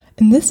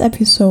In this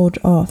episode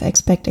of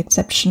Expect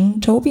Exception,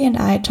 Toby and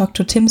I talk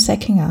to Tim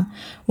Seckinger,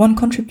 one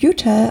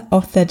contributor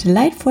of the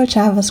delightful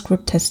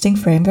JavaScript testing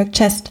framework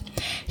Jest.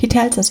 He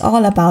tells us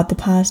all about the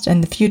past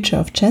and the future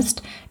of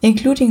Jest,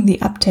 including the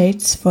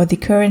updates for the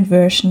current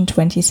version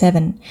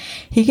 27.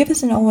 He gives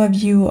us an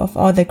overview of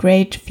all the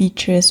great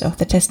features of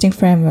the testing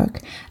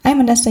framework. I'm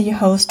Anessa, your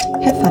host.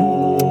 Have fun!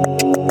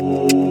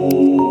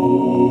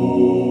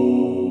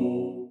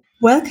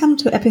 Welcome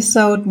to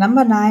episode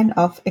number 9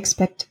 of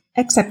Expect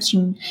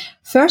Exception.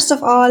 First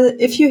of all,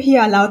 if you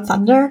hear a loud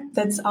thunder,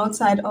 that's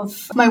outside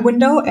of my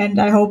window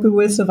and I hope we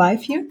will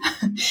survive here.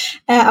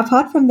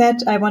 Apart from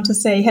that, I want to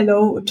say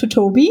hello to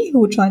Toby,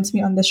 who joins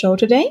me on the show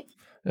today.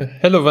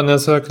 Hello,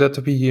 Vanessa. Glad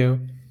to be here.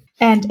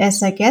 And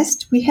as a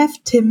guest, we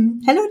have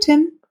Tim. Hello,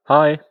 Tim.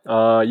 Hi.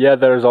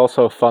 There's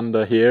also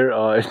thunder here.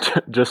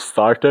 It just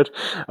started,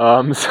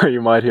 so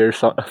you might hear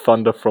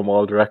thunder from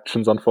all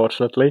directions,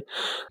 unfortunately.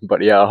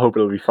 But yeah, I hope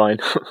it'll be fine.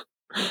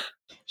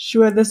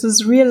 Sure, this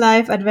is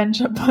real-life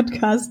adventure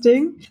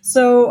podcasting.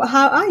 So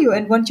how are you?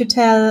 And won't you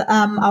tell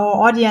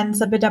our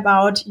audience a bit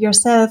about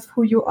yourself,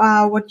 who you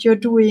are, what you're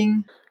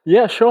doing?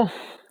 Yeah, sure.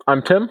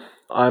 I'm Tim.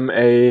 I'm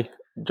a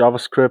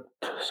JavaScript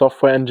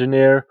software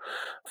engineer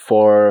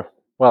for,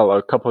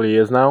 a couple of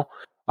years now.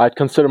 I'd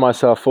consider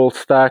myself full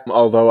stack,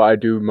 although I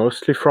do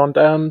mostly front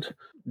end,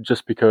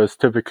 just because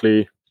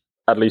typically,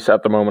 at least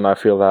at the moment, I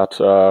feel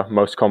that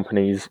most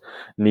companies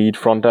need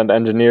front end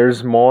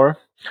engineers more.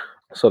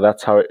 So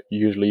that's how it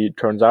usually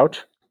turns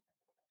out.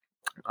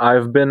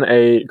 I've been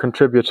a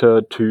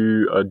contributor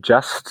to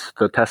Jest,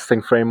 the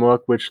testing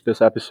framework, which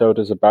this episode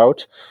is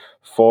about,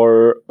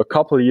 for a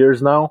couple of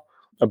years now,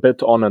 a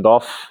bit on and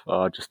off,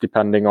 just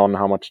depending on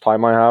how much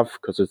time I have,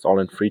 because it's all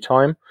in free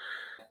time.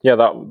 Yeah,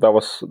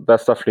 that's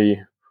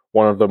definitely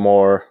one of the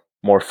more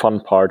fun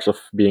parts of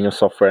being a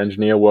software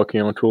engineer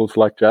working on tools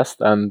like Jest,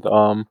 and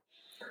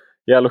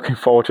looking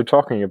forward to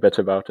talking a bit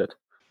about it.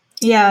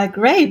 Yeah,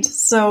 great.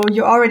 So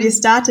you already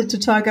started to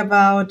talk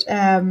about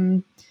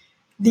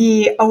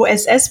the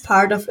OSS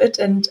part of it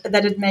and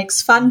that it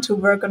makes fun to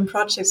work on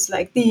projects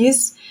like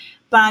these.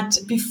 But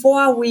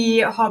before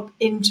we hop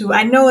into,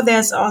 I know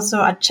there's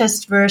also a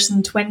Jest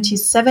version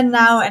 27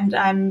 now, and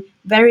I'm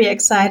very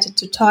excited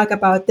to talk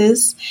about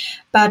this.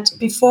 But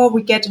before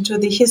we get into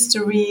the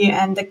history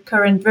and the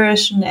current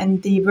version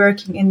and the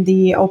working in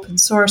the open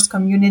source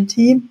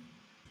community,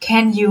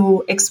 can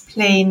you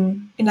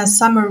explain in a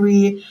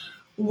summary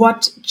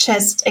what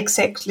Jest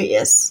exactly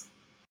is?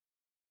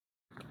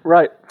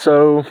 Right.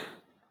 So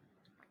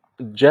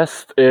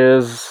Jest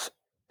is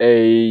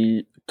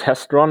a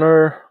test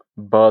runner,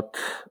 but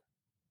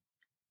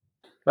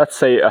let's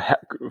say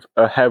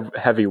a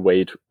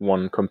heavyweight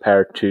one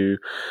compared to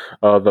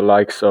the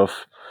likes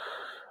of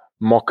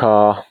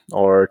Mocha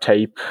or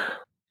Tape.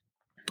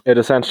 It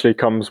essentially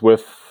comes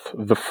with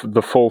the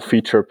full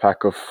feature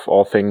pack of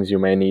all things you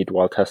may need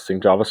while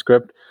testing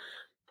JavaScript.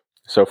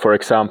 So, for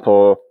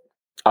example,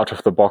 out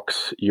of the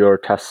box, your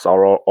tests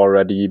are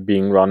already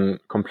being run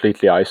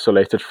completely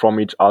isolated from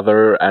each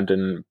other and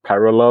in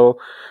parallel,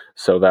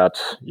 so that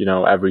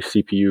every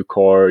CPU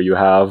core you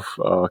have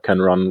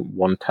can run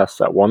one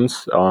test at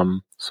once,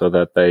 so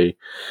that they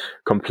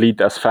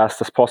complete as fast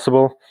as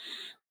possible.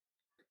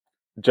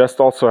 Jest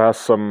also has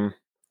some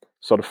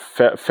sort of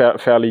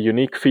fairly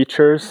unique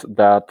features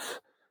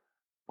that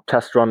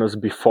test runners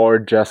before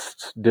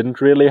Jest didn't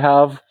really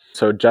have.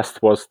 So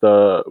Jest was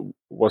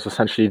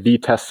essentially the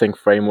testing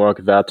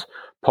framework that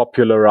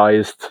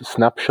popularized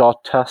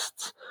snapshot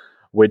tests,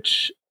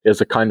 which is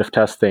a kind of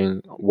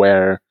testing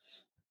where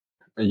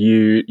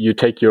you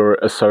take your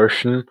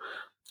assertion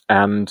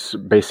and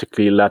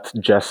basically let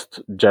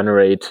Jest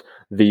generate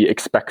the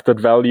expected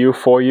value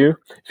for you.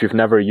 If you've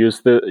never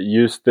used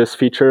this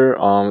feature,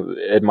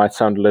 it might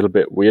sound a little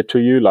bit weird to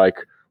you,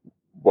 like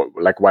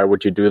why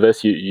would you do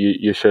this?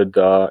 You should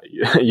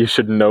you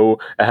should know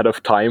ahead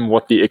of time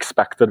what the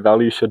expected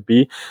value should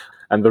be,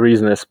 and the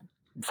reason is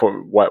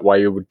for why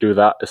you would do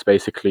that is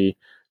basically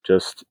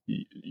just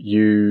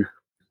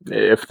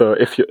if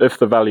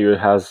the value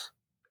has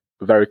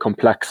a very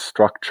complex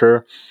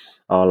structure,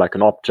 like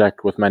an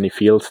object with many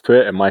fields to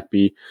it, it might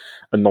be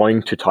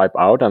annoying to type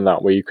out, and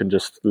that way you can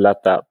just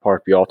let that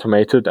part be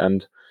automated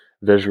and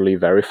visually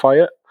verify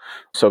it.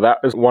 So that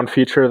is one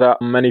feature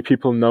that many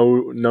people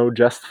know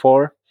Jest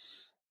for.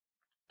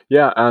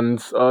 Yeah, and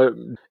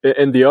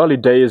in the early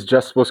days,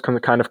 Jest was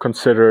kind of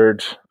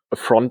considered a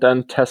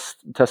front-end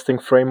testing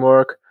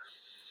framework,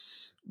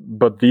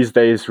 but these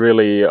days,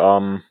 really,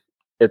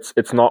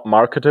 it's not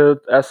marketed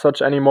as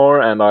such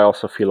anymore, and I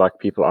also feel like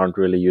people aren't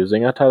really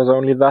using it as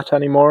only that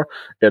anymore.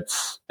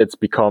 It's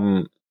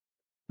become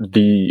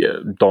the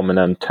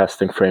dominant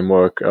testing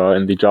framework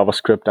in the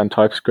JavaScript and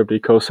TypeScript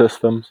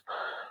ecosystems.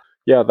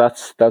 Yeah,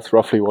 that's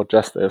roughly what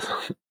Jest is.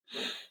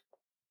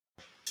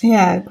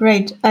 Yeah,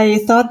 great. I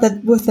thought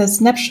that with the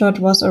snapshot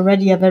was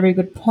already a very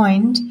good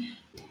point.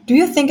 Do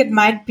you think it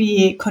might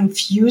be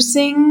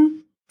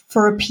confusing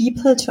for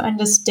people to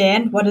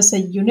understand what is a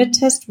unit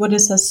test, what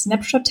is a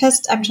snapshot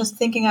test? I'm just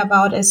thinking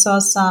about, I saw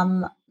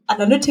some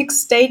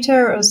analytics data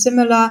or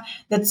similar,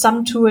 that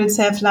some tools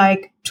have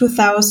like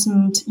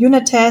 2000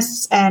 unit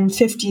tests and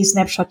 50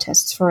 snapshot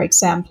tests, for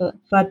example.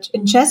 But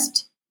in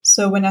Jest,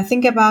 so when I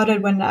think about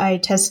it, when I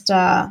test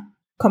a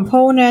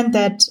component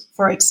that,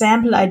 for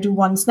example, I do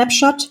one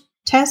snapshot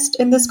test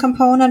in this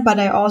component, but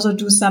I also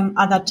do some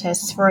other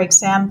tests. For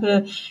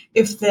example,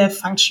 if the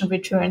function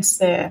returns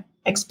the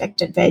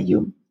expected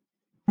value.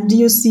 Do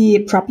you see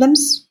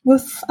problems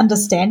with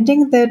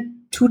understanding the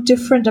two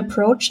different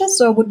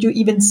approaches, or would you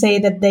even say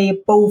that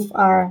they both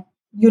are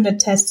unit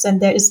tests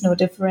and there is no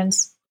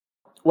difference?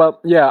 Well,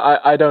 yeah,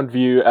 I don't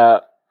view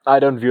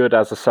it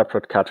as a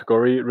separate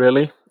category,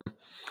 really.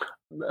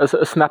 A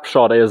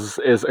snapshot is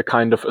a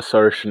kind of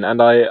assertion,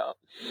 and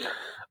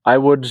I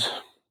would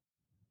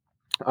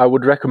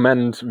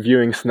recommend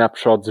viewing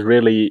snapshots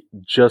really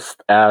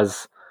just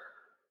as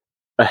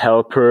a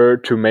helper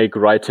to make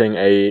writing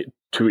a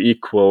to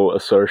equal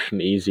assertion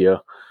easier,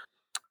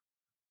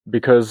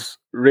 because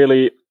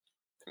really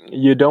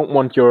you don't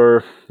want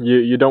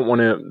you don't want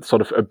to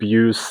sort of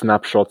abuse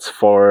snapshots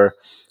for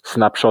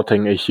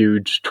snapshotting a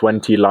huge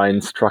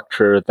 20-line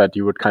structure that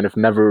you would kind of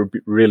never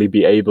really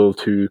be able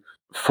to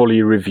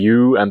fully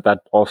review, and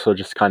that also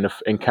just kind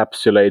of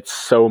encapsulates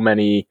so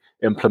many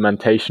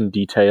implementation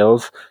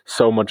details,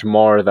 so much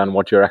more than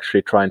what you're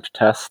actually trying to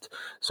test,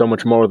 so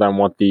much more than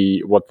what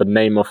the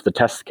name of the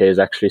test case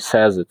actually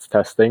says it's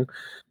testing.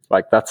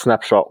 Like that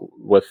snapshot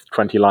with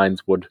 20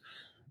 lines would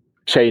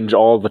change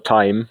all the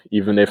time,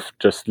 even if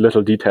just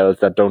little details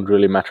that don't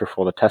really matter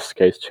for the test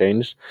case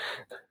changed.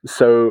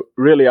 So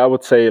really, I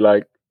would say,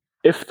 like,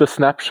 if the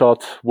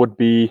snapshot would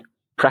be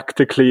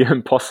practically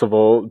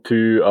impossible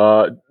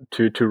to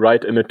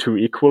write in a to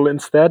equal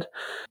instead,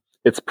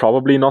 it's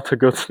probably not a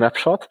good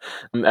snapshot.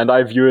 And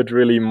I view it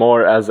really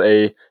more as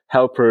a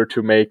helper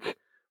to make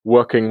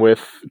working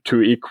with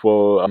to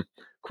equal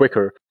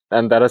quicker.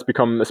 And that has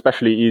become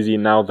especially easy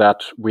now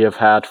that we have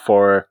had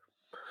for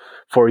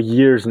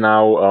years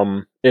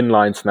now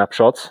inline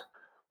snapshots,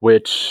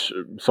 which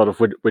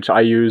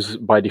I use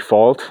by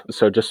default.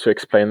 So just to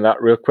explain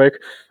that real quick,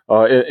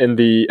 in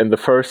the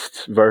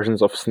first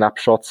versions of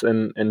snapshots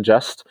in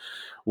Jest,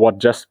 what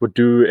Jest would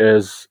do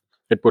is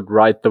it would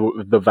write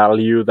the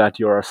value that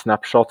you are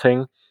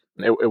snapshotting.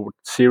 It would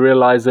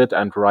serialize it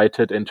and write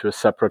it into a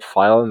separate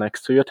file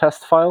next to your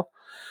test file.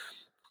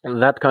 And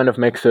that kind of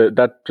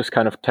just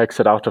kind of takes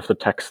it out of the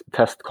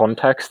test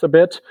context a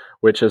bit,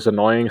 which is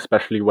annoying,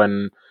 especially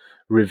when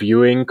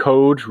reviewing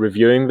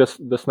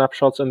the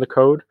snapshots in the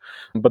code.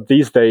 But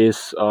these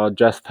days,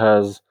 Jest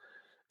has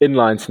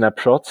inline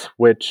snapshots,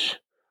 which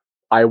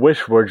I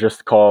wish were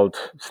just called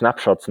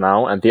snapshots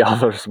now, and the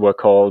others were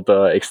called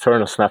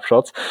external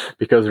snapshots,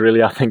 because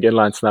really I think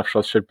inline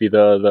snapshots should be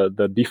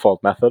the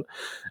default method.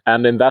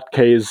 And in that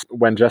case,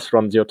 when Jest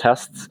runs your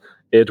tests,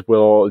 it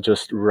will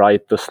just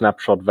write the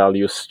snapshot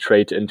value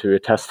straight into a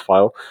test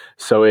file.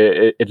 So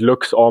it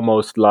looks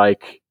almost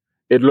like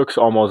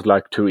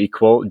to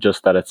equal,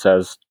 just that it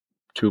says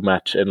to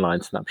match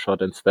inline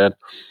snapshot instead.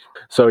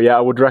 So yeah, I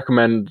would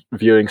recommend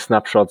viewing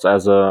snapshots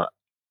as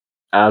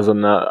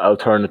an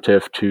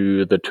alternative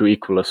to the to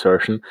equal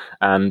assertion,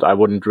 and I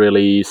wouldn't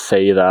really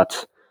say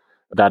that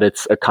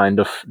it's a kind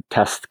of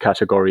test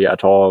category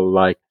at all,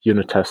 like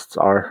unit tests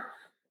are.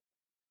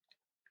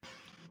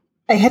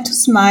 I had to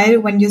smile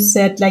when you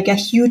said like a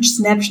huge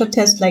snapshot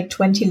test, like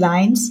 20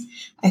 lines.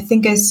 I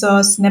think I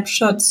saw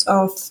snapshots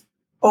of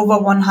over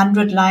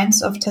 100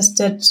 lines of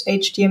tested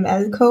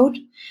HTML code.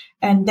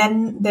 And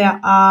then there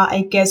are,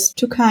 I guess,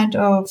 two kind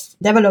of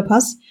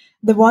developers.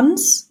 The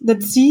ones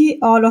that see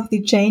all of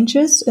the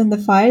changes in the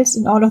files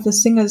in all of the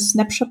single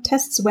snapshot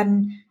tests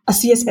when a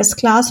CSS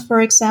class,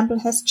 for example,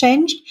 has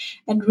changed,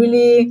 and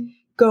really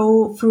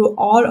go through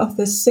all of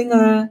the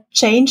single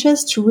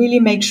changes to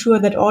really make sure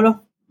that all of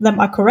them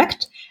are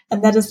correct.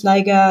 And that is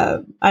like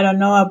a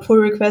pull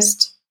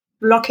request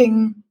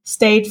blocking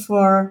state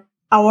for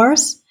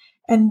hours.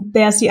 And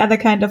there's the other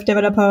kind of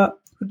developer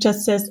who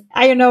just says,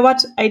 you know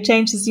what? I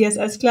changed the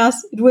CSS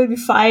class. It will be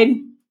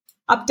fine.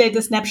 Update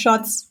the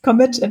snapshots,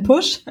 commit and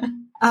push.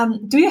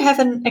 Do you have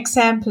an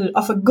example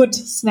of a good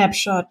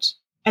snapshot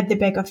at the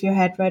back of your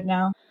head right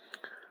now?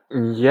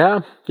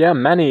 Yeah,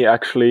 many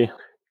actually.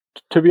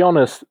 To be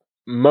honest,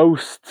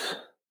 most,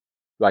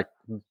 like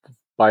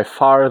by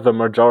far the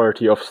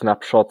majority of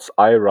snapshots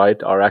I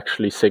write are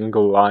actually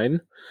single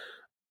line.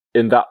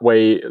 In that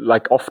way,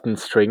 like often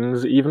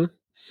strings even.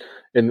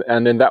 In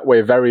that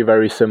way, very,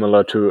 very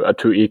similar to a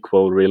to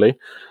equal, really.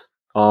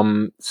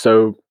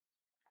 So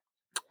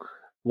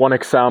one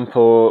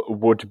example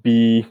would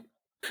be,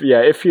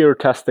 if you're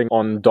testing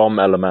on DOM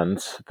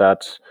elements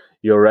that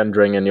you're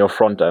rendering in your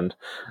front end,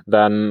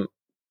 then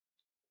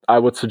I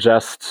would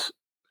suggest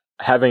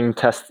having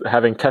test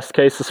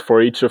cases for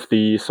each of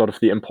the sort of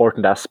the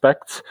important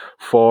aspects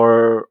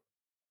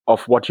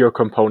of what your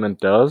component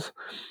does.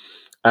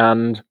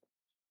 And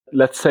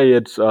let's say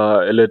it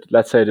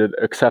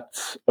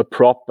accepts a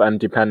prop, and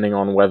depending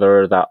on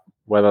whether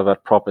that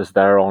prop is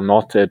there or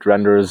not, it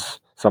renders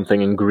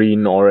something in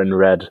green or in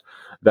red.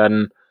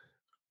 Then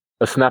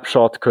a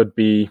snapshot could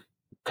be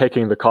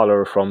taking the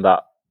color from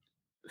that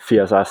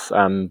CSS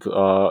and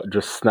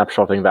just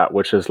snapshotting that,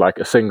 which is like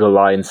a single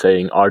line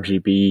saying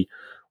RGB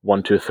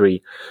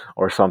 123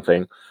 or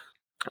something.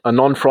 A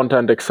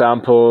non-front-end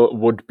example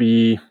would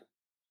be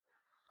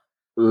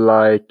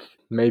like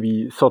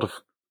maybe sort of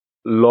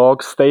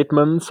log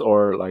statements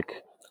or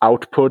like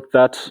output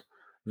that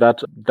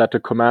a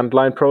command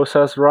line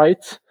process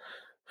writes,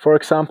 for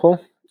example.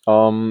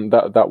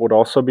 That would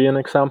also be an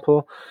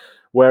example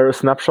where a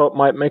snapshot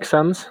might make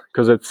sense,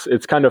 because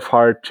it's kind of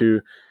hard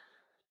to.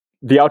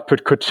 The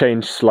output could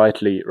change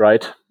slightly,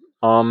 right?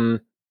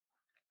 And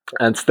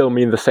still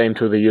mean the same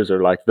to the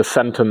user. Like the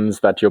sentence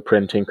that you're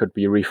printing could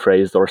be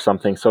rephrased or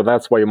something. So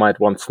that's why you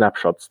might want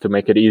snapshots, to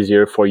make it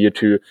easier for you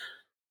to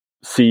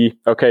see,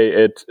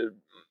 okay,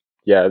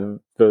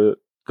 the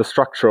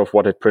structure of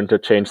what it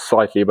printed changed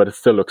slightly, but it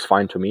still looks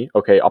fine to me.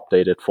 Okay,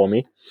 update it for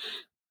me.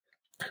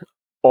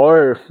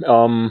 Or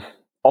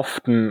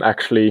often,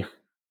 actually,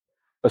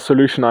 a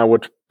solution I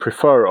would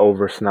prefer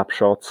over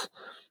snapshots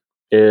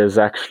is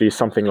actually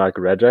something like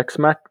regex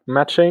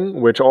matching,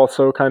 which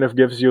also kind of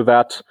gives you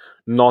that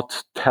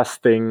not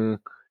testing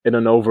in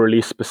an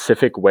overly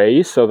specific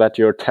way, so that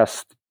your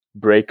test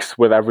breaks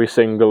with every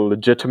single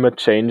legitimate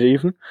change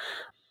even.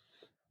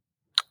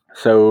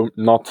 So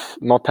not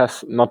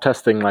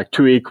testing like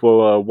 2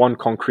 equal 1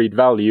 concrete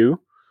value,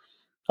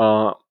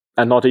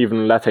 and not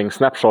even letting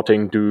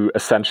snapshotting do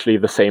essentially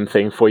the same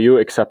thing for you,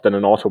 except in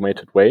an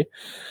automated way.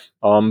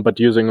 But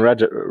using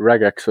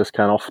regexes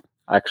can often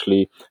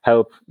actually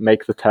help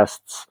make the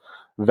tests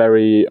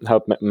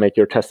make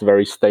your test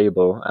very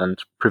stable and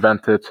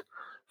prevent it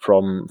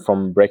from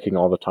breaking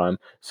all the time.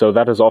 So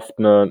that is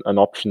often an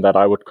option that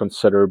I would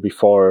consider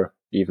before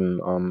even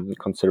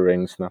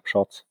considering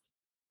snapshots.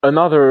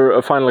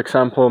 A final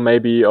example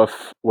maybe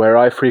of where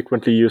I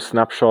frequently use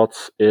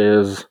snapshots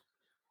is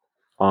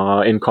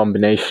in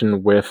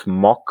combination with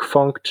mock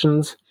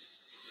functions.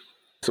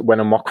 So when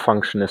a mock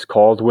function is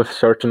called with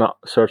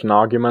certain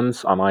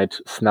arguments, I might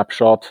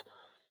snapshot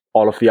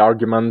all of the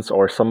arguments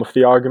or some of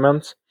the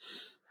arguments.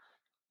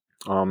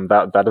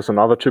 That is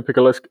another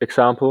typical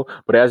example.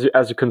 But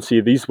as you can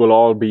see, these will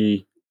all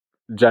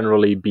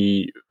generally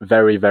be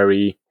very,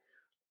 very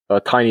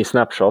tiny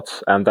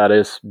snapshots, and that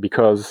is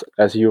because,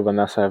 as you,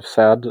 Vanessa, have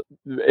said,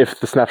 if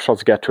the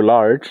snapshots get too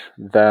large,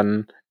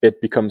 then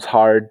it becomes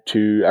hard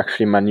to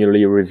actually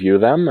manually review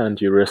them,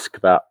 and you risk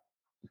that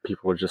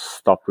people will just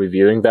stop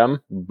reviewing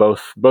them.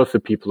 Both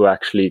the people who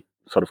actually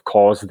sort of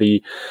cause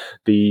the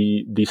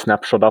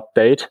snapshot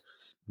update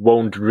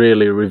won't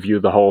really review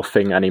the whole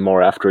thing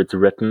anymore after it's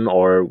written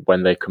or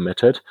when they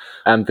commit it,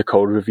 and the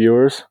code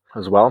reviewers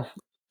as well.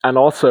 And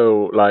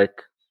also,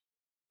 like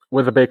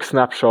with a big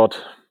snapshot,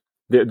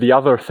 the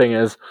other thing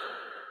is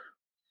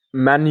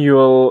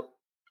manual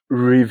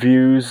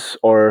reviews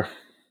or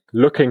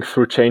looking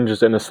through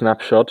changes in a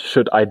snapshot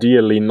should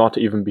ideally not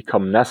even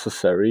become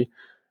necessary,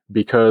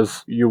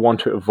 because you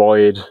want to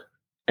avoid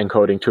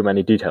encoding too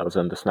many details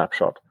in the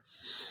snapshot.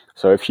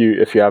 So if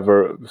you have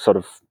a sort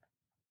of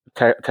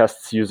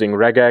tests using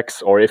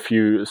regex, or if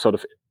you sort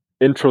of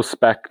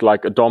introspect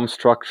like a DOM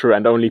structure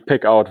and only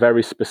pick out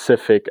very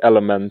specific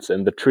elements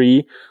in the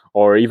tree,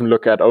 or even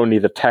look at only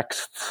the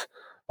texts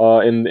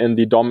in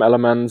the DOM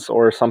elements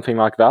or something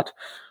like that,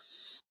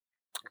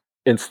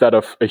 instead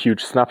of a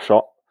huge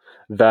snapshot,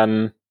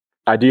 then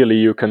ideally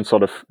you can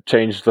sort of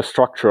change the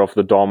structure of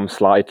the DOM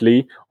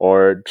slightly,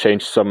 or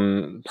change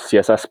some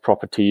CSS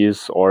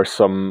properties or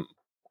some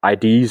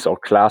IDs or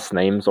class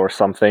names or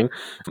something,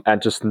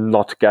 and just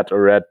not get a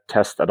red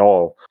test at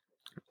all.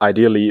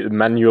 Ideally,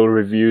 manual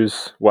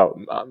reviews,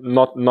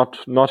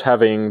 not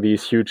having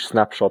these huge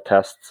snapshot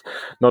tests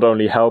not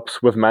only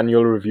helps with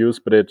manual reviews,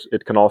 but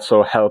it can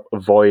also help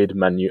avoid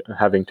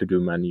having to do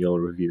manual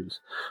reviews.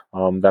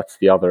 That's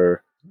the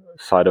other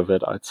side of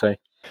it, I'd say.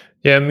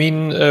 Yeah, I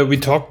mean, we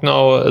talked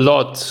now a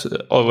lot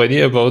already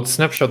about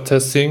snapshot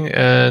testing,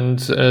 and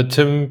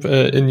Tim,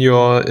 in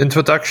your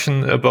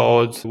introduction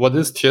about what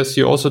is Jest,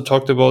 you also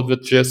talked about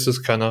that Jest is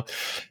kind of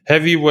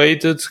heavy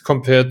weighted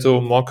compared to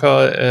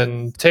Mocha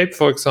and Tape,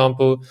 for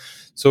example.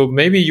 So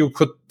maybe you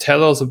could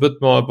tell us a bit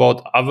more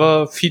about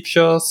other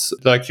features,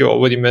 like you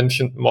already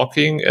mentioned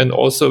mocking, and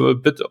also a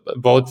bit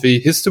about the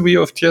history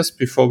of Jest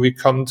before we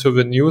come to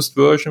the newest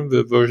version,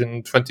 the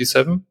version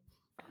 27.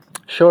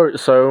 Sure.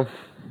 So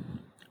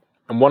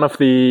one of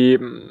the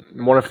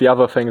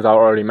other things I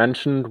already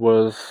mentioned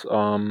was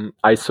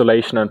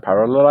isolation and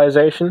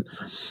parallelization.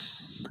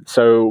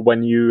 So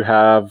when you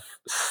have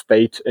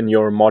state in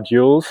your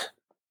modules,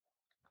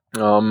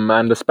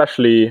 and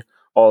especially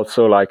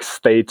also like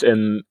state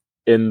in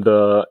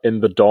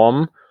the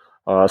DOM.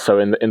 So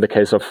in the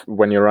case of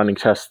when you're running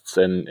tests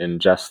in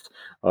Jest,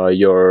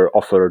 you're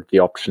offered the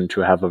option to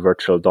have a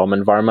virtual DOM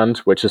environment,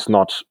 which is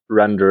not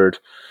rendered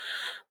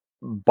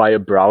by a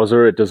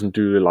browser. It doesn't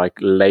do like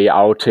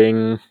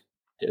layouting.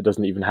 It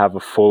doesn't even have a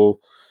full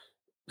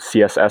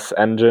CSS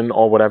engine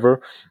or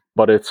whatever,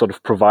 but it sort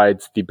of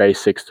provides the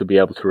basics to be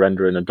able to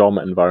render in a DOM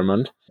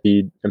environment.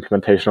 The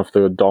implementation of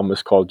the DOM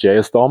is called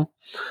JS DOM.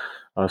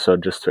 So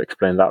just to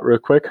explain that real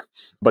quick.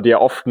 But yeah,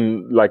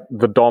 often like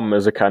the DOM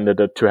is a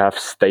candidate to have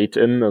state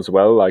in as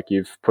well. Like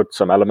you've put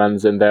some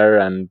elements in there,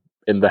 and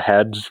in the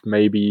head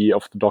maybe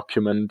of the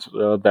document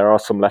there are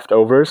some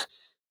leftovers.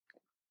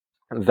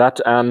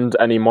 That and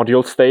any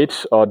module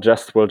state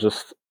Jest will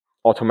just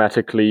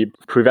automatically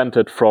prevent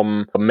it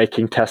from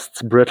making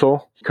tests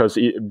brittle,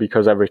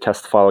 because every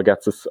test file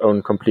gets its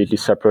own completely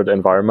separate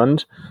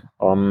environment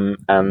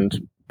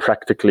and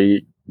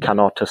practically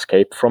cannot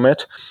escape from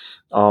it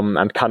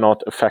and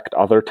cannot affect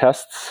other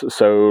tests.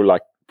 So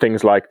like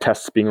things like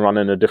tests being run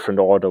in a different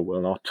order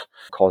will not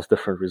cause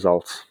different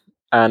results.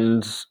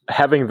 And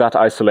having that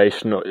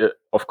isolation,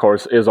 of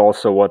course, is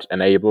also what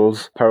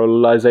enables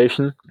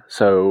parallelization.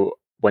 So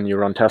when you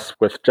run tests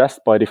with Jest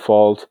by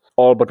default,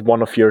 all but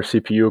one of your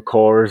CPU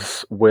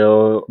cores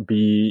will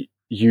be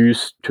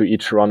used to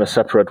each run a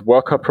separate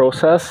worker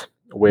process,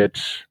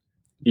 which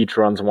each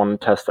runs one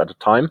test at a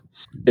time.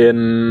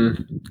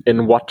 In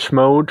watch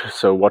mode,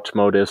 so watch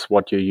mode is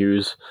what you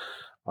use.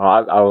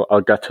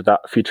 I'll get to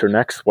that feature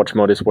next. Watch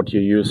mode is what you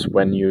use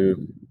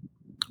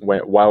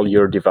while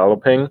you're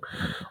developing,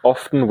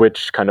 often,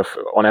 which kind of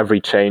on every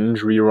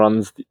change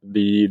reruns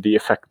the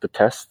affected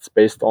tests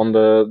based on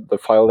the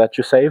file that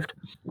you saved.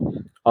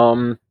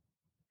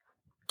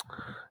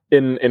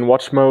 In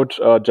watch mode,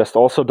 Jest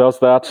also does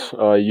that.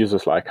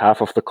 Uses like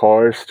half of the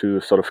cores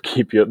to sort of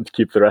keep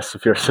the rest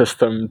of your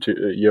system,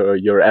 to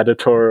your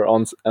editor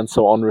and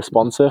so on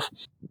responsive.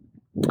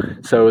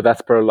 So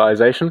that's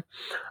parallelization.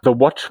 The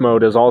watch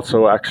mode is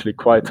also actually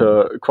quite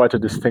a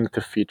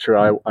distinctive feature,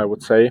 I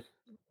would say,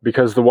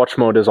 because the watch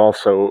mode is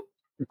also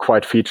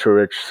quite feature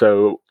rich.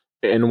 So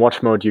in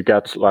watch mode, you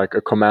get like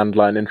a command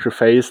line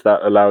interface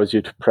that allows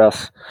you to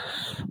press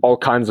all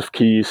kinds of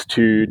keys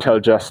to tell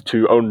Jest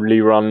to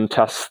only run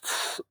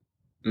tests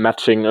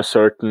matching a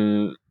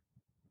certain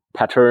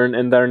pattern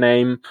in their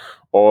name,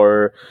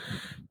 or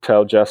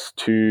tell Jest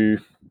to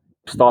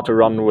start a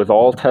run with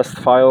all test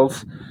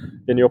files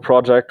in your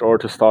project, or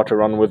to start a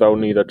run with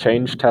only the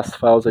change test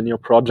files in your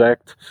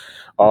project.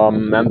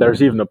 And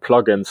there's even a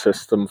plugin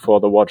system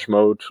for the watch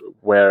mode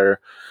where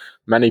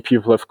many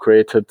people have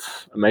created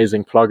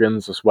amazing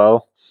plugins as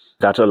well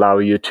that allow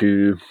you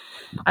to,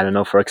 I don't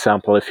know, for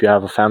example, if you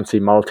have a fancy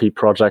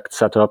multi-project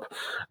setup,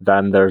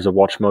 then there's a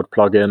watch mode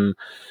plugin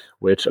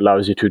which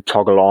allows you to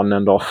toggle on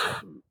and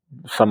off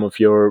some of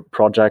your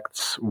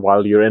projects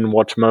while you're in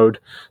watch mode.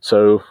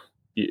 So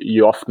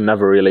you often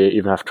never really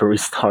even have to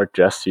restart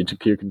Jest. You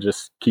can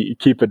just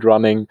keep it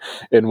running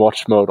in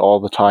watch mode all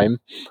the time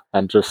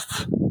and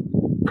just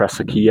press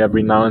a key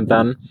every now and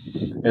then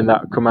in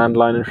that command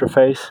line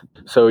interface.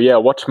 So yeah,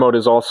 watch mode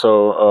is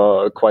also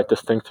a quite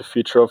distinctive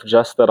feature of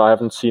Jest that I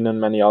haven't seen in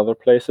many other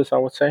places, I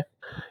would say.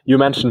 You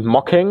mentioned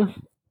mocking.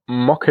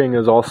 Mocking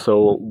is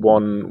also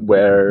one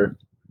where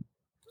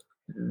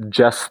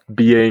Jest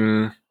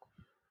being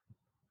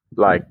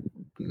like,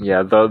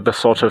 yeah, the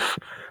sort of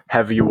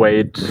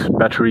heavyweight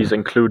batteries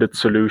included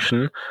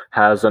solution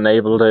has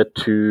enabled it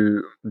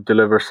to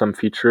deliver some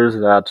features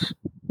that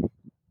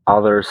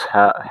others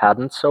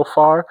hadn't so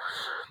far,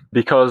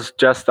 because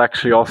Jest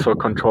actually also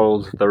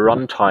controls the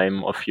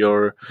runtime of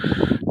your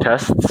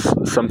tests,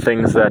 some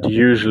things that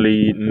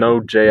usually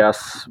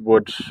Node.js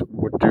would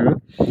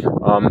do.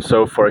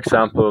 So for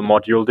example,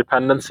 module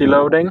dependency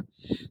loading.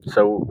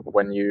 So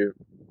when you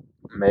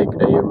make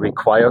a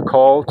require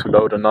call to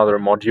load another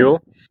module,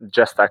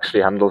 Jest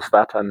actually handles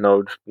that, and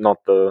Node, not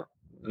the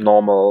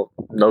normal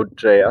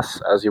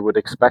Node.js as you would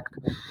expect.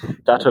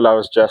 That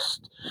allows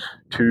Jest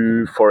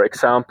to, for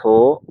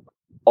example,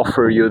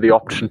 offer you the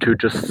option to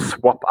just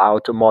swap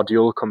out a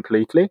module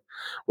completely,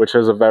 which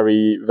is a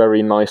very,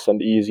 very nice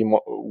and easy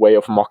way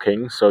of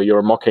mocking. So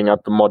you're mocking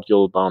at the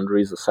module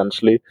boundaries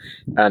essentially,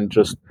 and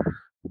just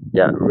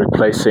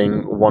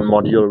replacing one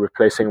module,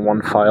 replacing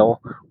one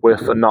file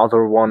with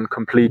another one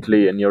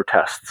completely in your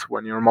tests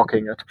when you're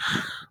mocking it.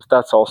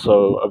 That's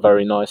also a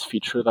very nice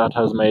feature that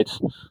has made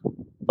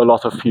a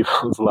lot of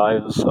people's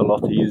lives a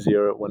lot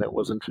easier when it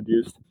was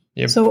introduced.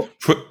 Yeah.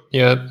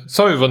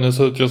 Sorry,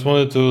 Vanessa. Just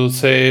wanted to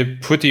say,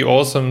 pretty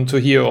awesome to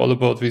hear all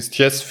about these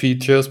Jest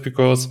features,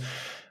 because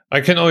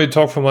I can only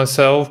talk for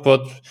myself,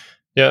 but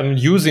yeah, I'm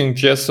using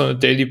Jest on a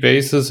daily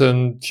basis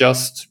and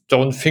just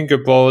don't think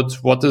about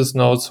what is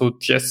now so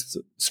Jest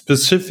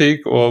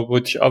specific or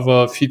which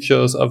other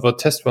features other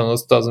test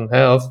runners doesn't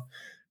have.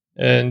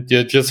 And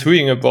yeah, just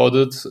reading about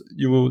it,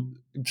 you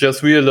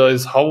just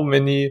realize how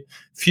many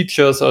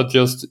features are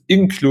just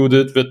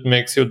included that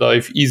makes your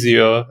life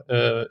easier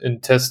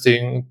in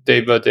testing day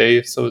by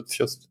day. So it's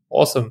just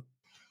awesome.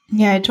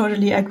 Yeah, I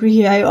totally agree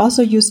here. I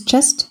also use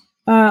Jest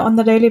on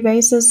the daily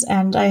basis,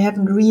 and I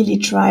haven't really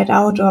tried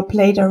out or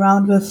played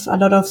around with a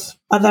lot of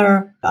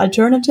other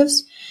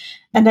alternatives.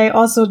 And I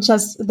also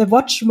the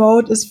watch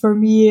mode is for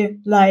me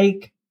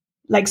like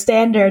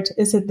standard.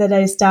 Is it that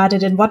I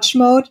started in watch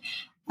mode?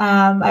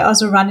 I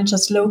also run it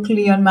just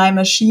locally on my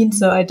machine,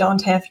 so I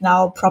don't have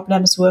now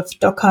problems with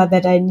Docker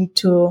that I need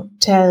to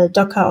tell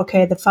Docker,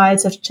 okay, the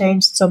files have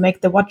changed, so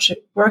make the watch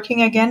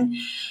working again.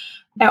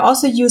 I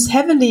also use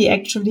heavily,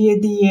 actually,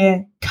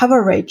 the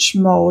coverage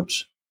mode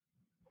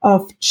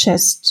of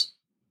Jest.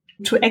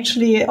 to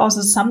actually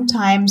also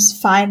sometimes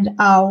find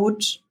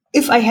out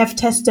if I have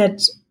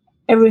tested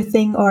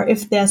everything or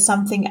if there's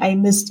something I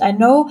missed. I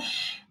know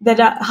that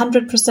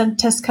 100%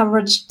 test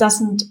coverage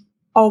doesn't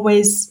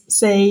always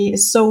say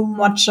so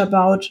much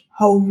about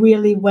how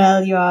really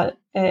well your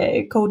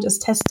code is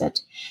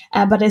tested.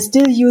 But I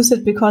still use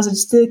it because it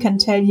still can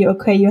tell you,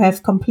 okay, you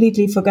have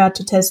completely forgot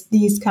to test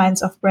these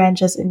kinds of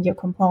branches in your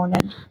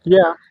component.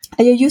 Yeah.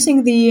 Are you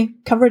using the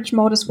coverage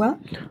mode as well?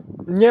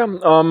 Yeah.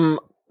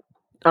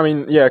 I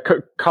mean, yeah,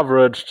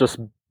 coverage, just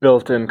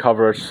built-in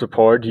coverage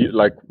support.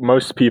 Like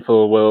most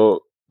people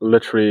will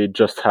literally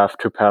just have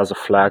to pass a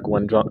flag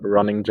when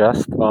running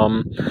Jest.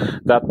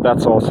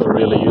 That's also a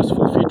really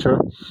useful feature.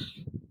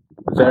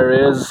 There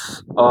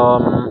is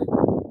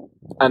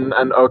and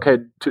okay,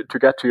 to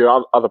get to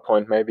your other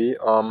point, maybe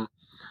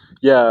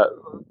yeah,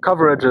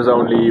 coverage is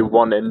only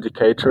one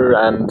indicator,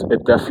 and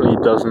it definitely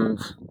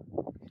doesn't.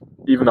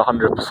 Even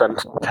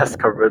 100% test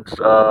coverage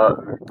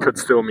could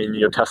still mean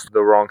you tested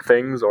the wrong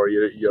things, or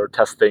you're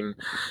testing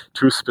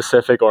too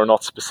specific or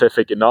not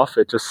specific enough.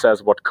 It just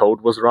says what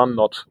code was run,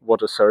 not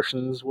what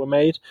assertions were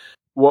made.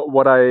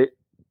 What I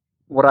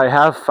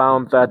have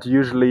found that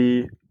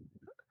usually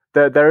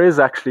there is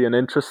actually an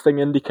interesting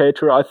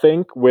indicator, I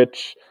think,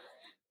 which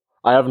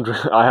I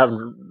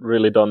haven't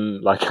really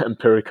done like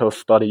empirical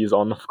studies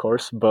on, of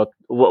course, but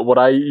what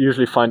I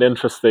usually find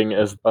interesting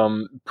is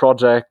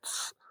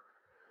projects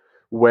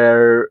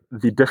where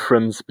the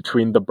difference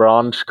between the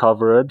branch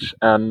coverage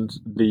and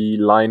the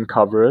line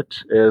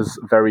coverage is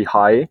very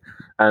high.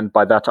 And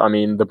by that, I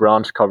mean the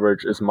branch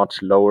coverage is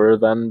much lower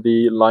than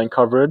the line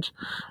coverage.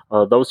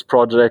 Those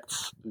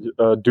projects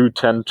do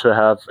tend to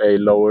have a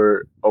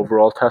lower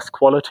overall test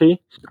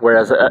quality.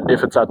 Whereas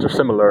if it's at a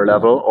similar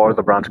level, or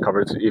the branch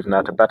coverage even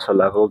at a better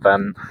level,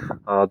 then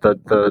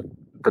the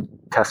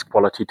test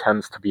quality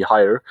tends to be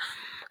higher.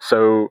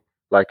 So,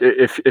 like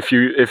if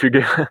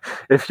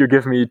you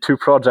give me two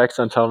projects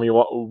and tell me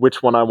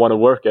which one I want to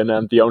work in,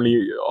 and the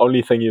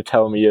only thing you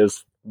tell me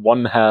is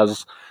one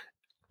has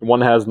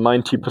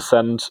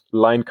 90%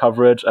 line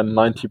coverage and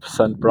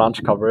 90%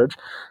 branch coverage,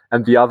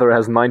 and the other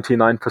has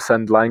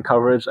 99% line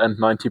coverage and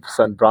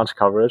 90% branch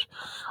coverage,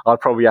 I'll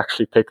probably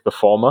actually pick the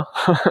former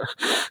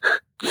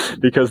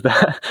because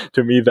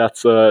to me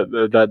that's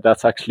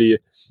actually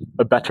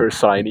a better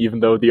sign, even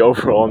though the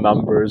overall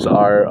numbers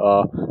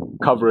are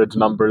coverage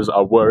numbers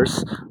are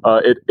worse.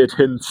 It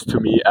hints to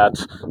me at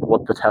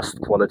what the test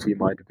quality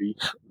might be.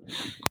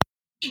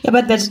 Yeah,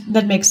 but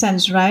that makes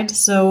sense, right?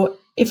 So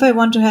if I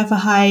want to have a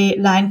high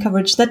line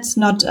coverage, that's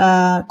not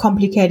a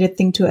complicated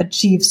thing to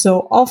achieve.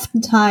 So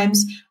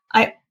oftentimes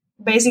I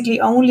basically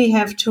only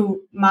have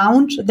to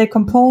mount the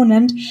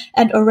component,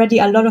 and already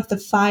a lot of the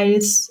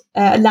files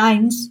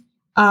lines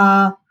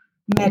are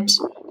met,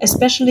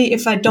 especially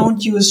if I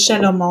don't use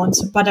shallow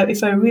mounts. But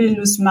if I really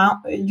use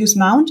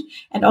mount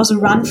and also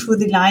run through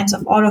the lines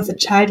of all of the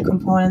child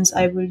components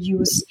I will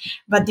use.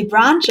 But the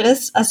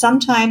branches are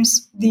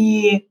sometimes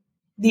the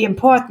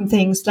important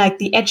things, like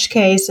the edge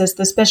cases,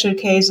 the special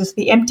cases,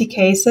 the empty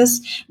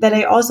cases, that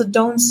I also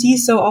don't see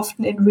so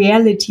often in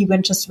reality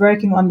when just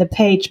working on the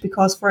page.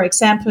 Because, for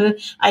example,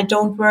 I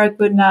don't work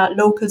in a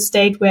local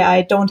state where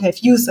I don't have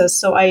users,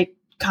 so I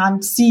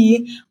can't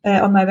see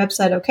on my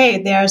website,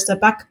 okay, there's a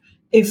bug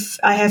if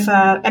I have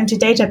an empty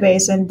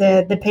database and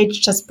the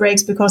page just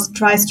breaks because it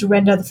tries to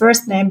render the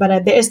first name,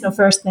 but there is no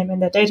first name in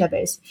the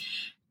database.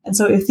 And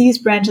so if these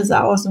branches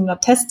are also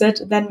not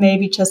tested, then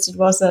maybe just it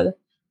was a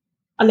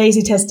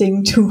lazy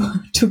testing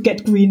to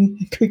get green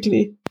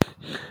quickly.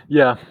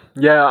 Yeah,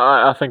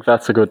 I think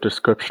that's a good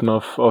description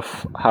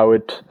of how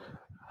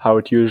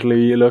it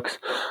usually looks.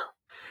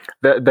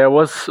 There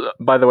was,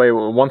 by the way,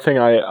 one thing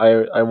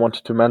I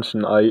wanted to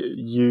mention.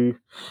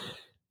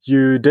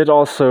 You did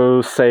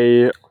also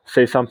say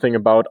something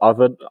about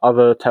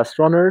other test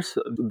runners.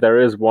 There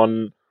is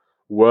one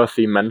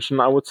worthy mention,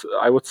 I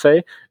would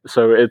say.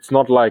 So it's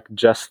not like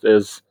Jest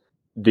is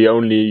the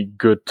only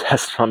good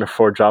test runner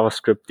for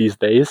JavaScript these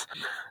days.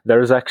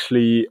 There is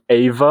actually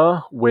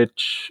Ava,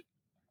 which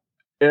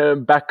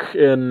back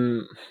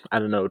in, I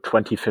don't know,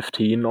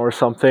 2015 or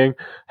something,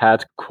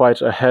 had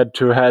quite a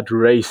head-to-head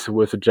race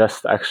with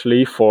Jest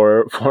actually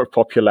for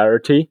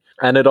popularity.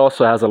 And it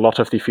also has a lot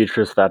of the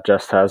features that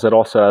Jest has. It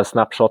also has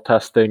snapshot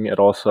testing. It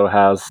also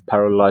has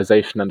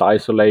parallelization and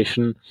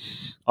isolation.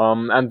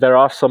 And there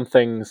are some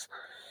things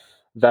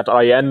that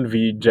I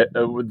envy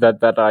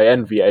that I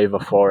envy Ava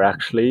for,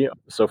 actually.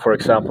 So, for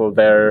example,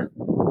 their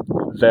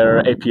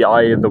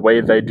API, the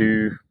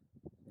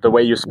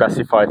way you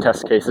specify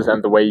test cases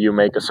and the way you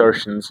make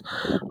assertions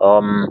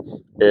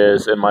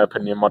is, in my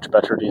opinion, much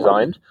better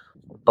designed.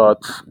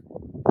 But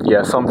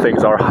yeah, some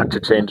things are hard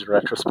to change in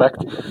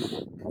retrospect,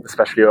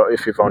 especially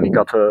if you've only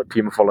got a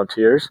team of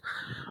volunteers.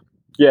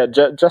 Yeah,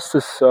 Jest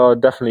is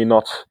definitely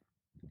not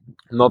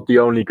the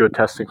only good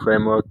testing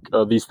framework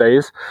these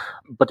days.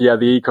 But yeah,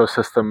 the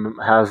ecosystem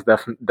has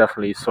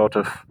definitely sort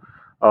of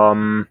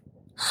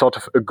sort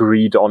of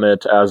agreed on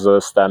it as a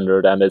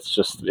standard, and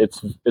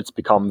it's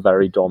become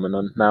very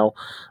dominant now.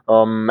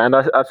 And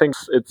I think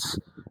it's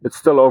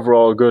still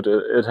overall good.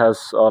 It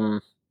has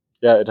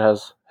it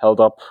has held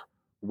up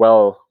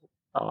well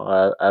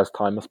as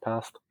time has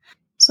passed.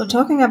 So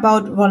talking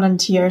about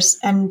volunteers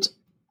and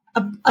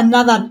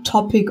another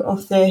topic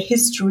of the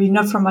history,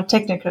 not from a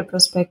technical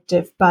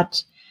perspective,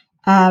 but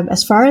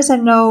as far as I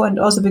know, and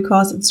also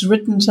because it's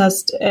written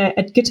just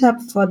at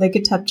GitHub for the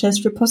GitHub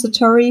Jest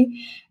repository,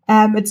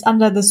 it's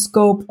under the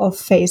scope of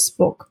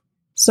Facebook.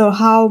 So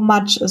how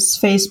much is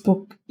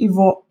Facebook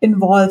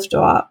involved,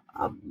 or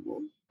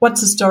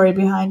what's the story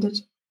behind it?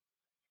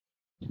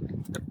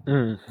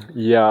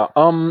 Yeah.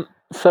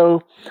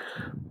 So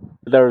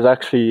there's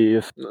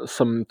actually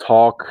some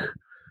talk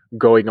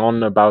going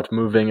on about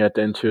moving it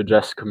into a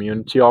Jest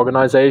community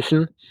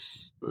organization.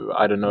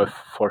 I don't know if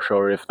for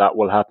sure if that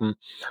will happen.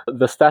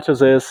 The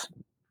status is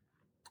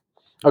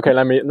okay.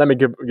 Let me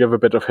give a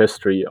bit of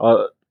history,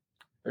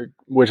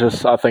 which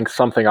is I think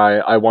something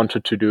I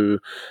wanted to do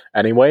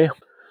anyway.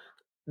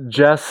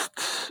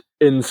 Jest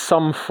in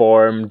some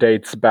form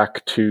dates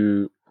back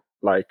to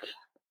like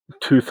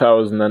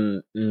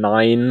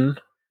 2009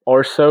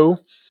 or so.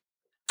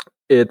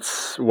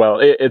 It's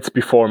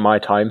before my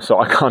time, so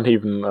I can't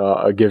even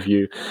give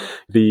you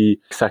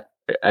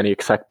any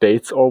exact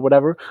dates or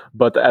whatever.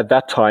 But at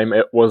that time,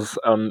 it was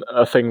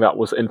a thing that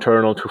was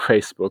internal to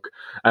Facebook,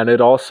 and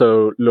it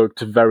also looked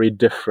very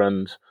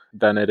different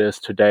than it is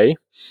today.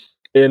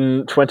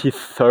 In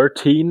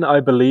 2013,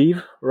 I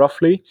believe,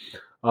 roughly,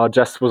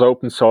 Jest was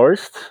open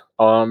sourced,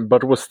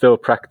 but was still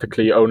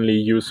practically only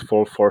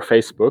useful for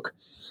Facebook.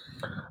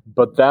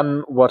 But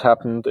then what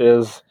happened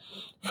is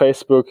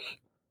Facebook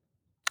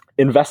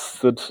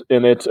invested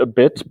in it a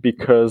bit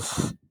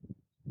because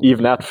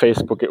even at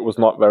Facebook it was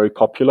not very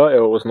popular,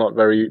 it was not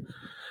very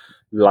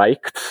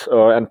liked,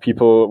 and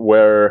people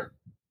were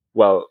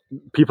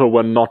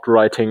not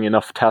writing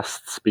enough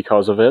tests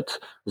because of it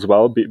as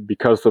well,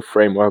 because the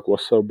framework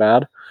was so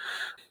bad.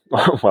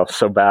 Well,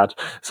 so bad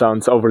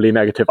sounds overly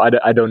negative. I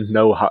don't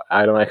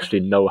actually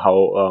know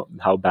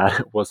how bad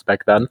it was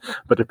back then,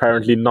 but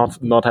apparently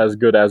not as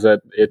good as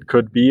it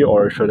could be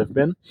or should have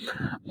been.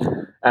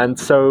 And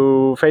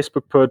so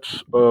Facebook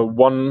put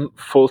one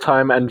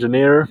full-time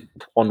engineer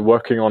on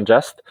working on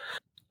Jest.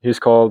 He's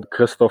called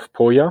Christoph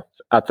Poja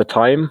at the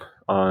time.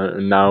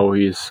 Now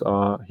he has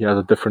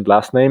a different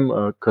last name,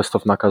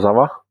 Christoph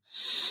Nakazawa.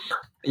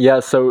 Yeah,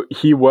 so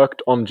he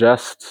worked on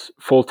Jest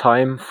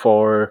full-time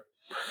for,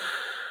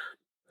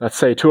 let's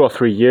say, 2 or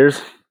 3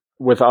 years,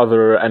 with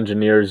other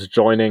engineers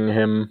joining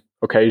him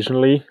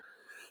occasionally.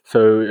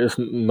 So it's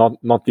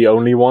not the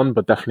only one,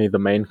 but definitely the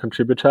main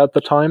contributor at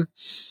the time.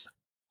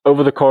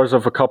 Over the course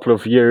of a couple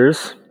of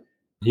years,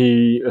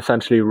 he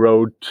essentially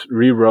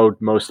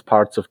rewrote most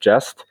parts of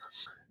Jest,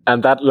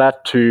 and that led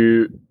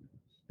to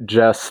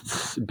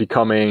Jest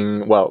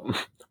becoming,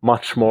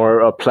 much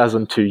more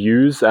pleasant to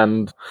use,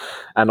 and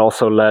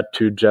also led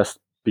to Jest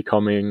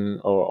becoming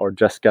or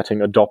Jest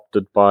getting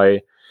adopted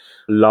by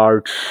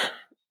large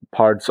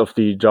parts of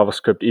the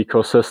JavaScript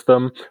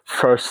ecosystem.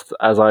 First,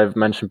 as I've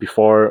mentioned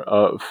before,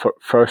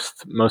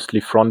 first mostly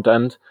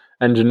front-end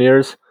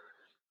engineers,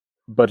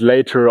 but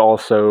later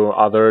also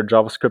other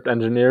JavaScript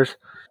engineers,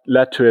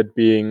 led to it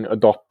being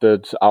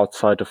adopted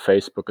outside of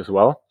Facebook as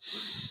well.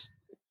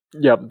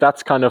 Yeah,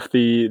 that's kind of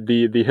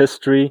the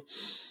history.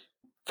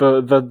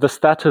 The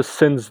status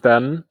since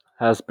then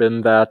has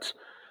been that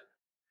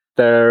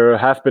there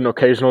have been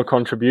occasional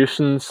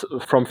contributions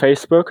from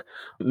Facebook,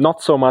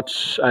 not so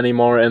much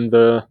anymore in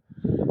the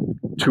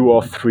last 2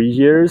 or 3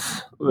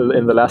 years,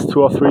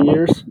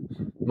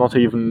 not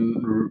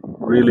even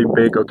really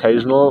big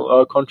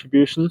occasional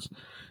contributions.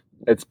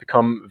 It's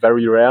become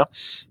very rare.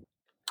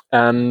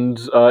 And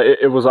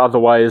it was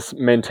otherwise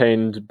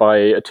maintained by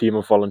a team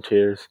of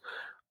volunteers.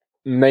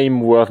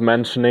 Name worth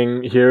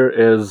mentioning here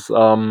is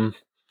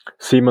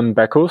Simon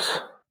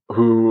Beckus,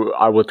 who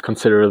I would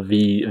consider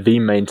the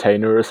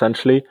maintainer,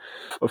 essentially,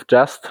 of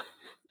Jest.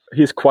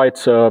 He's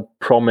quite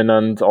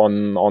prominent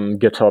on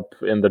GitHub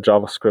in the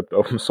JavaScript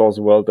open source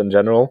world in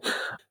general.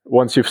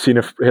 Once you've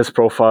seen his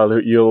profile,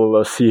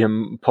 you'll see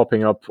him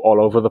popping up all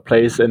over the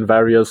place in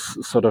various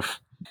sort of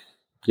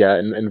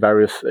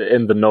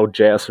in the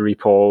Node.js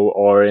repo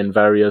or in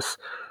various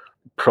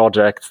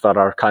projects that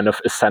are kind of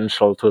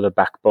essential to the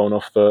backbone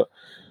of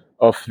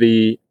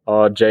the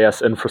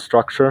JS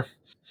infrastructure.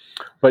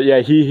 But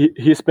yeah,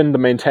 he's been the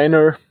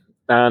maintainer,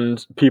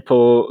 and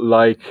people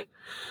like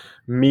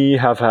me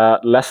have had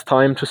less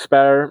time to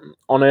spare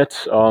on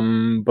it,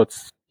 but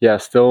yeah,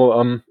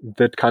 still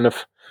did kind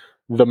of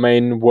the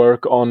main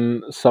work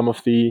on some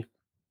of the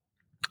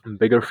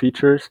bigger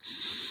features.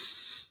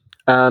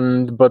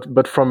 And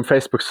but from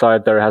Facebook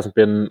side, there hasn't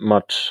been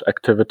much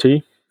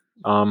activity,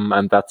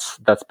 and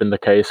that's been the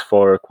case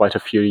for quite a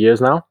few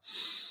years now.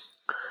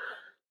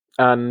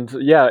 And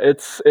yeah,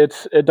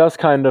 it does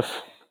kind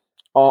of,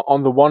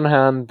 on the one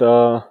hand,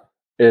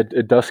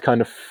 it does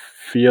kind of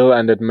feel,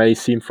 and it may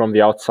seem from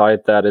the outside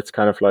that it's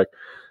kind of like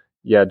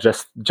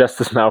Jest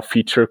is now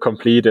feature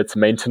complete. It's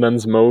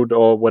maintenance mode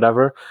or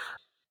whatever.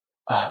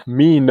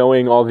 Me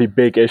knowing all the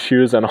big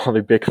issues and all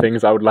the big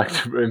things I would like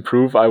to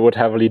improve, I would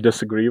heavily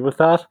disagree with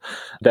that.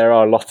 There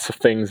are lots of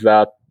things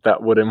that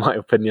would, in my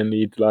opinion,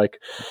 need like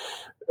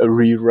a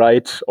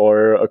rewrite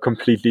or a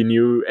completely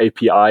new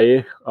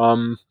API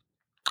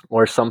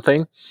or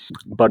something.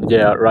 But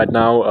yeah, right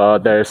now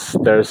there's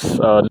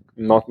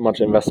not much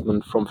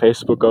investment from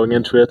Facebook going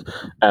into it,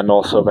 and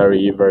also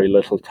very, very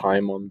little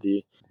time on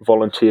the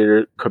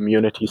volunteer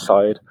community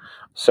side.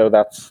 So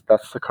that's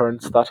the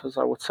current status,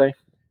 I would say.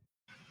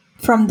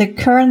 From the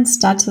current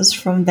status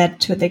from that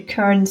to the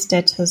current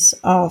status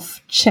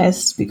of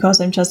Jest, because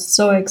I'm just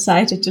so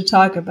excited to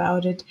talk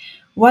about it.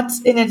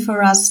 What's in it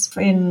for us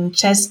in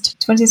Jest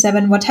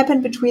 27? What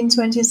happened between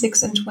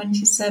 26 and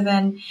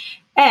 27?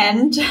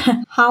 And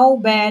how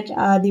bad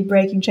are the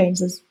breaking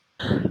changes?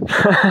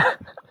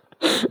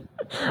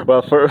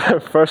 Well,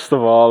 first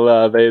of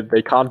all,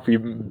 they can't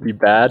be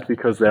bad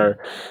because they're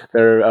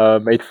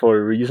made for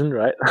a reason,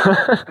 right?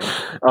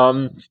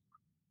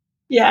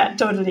 Yeah,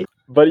 totally.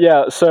 But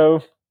yeah,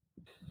 so,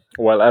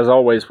 well, as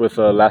always with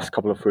the last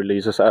couple of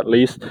releases, at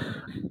least,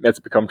 it's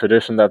become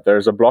tradition that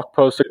there's a blog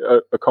post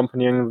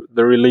accompanying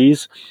the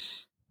release.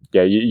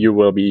 Yeah, you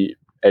will be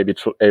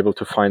able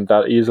to find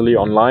that easily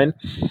online.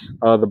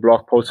 The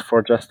blog post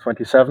for Jest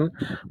 27,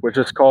 which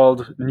is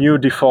called New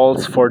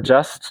Defaults for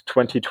Jest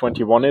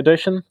 2021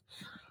 edition.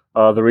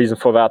 The reason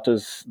for that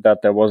is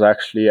that there was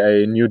actually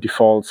a New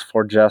Defaults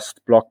for Jest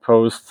blog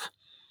post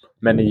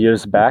many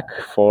years back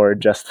for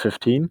Jest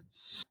 15.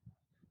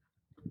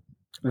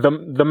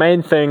 The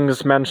main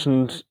things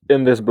mentioned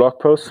in this blog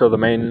post, so the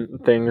main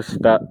things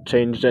that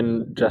changed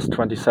in Jest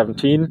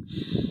 2017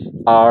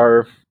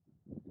 are,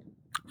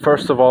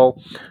 first of all,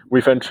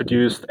 we've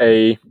introduced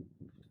a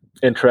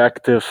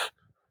interactive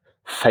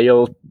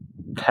fail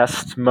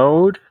test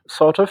mode,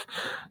 sort of.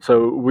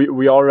 So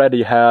we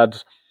already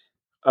had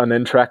an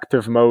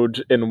interactive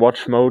mode in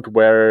watch mode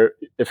where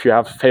if you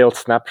have failed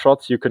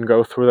snapshots, you can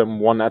go through them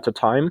one at a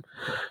time,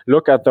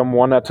 look at them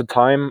one at a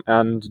time,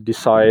 and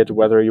decide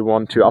whether you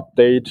want to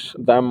update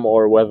them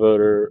or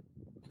whether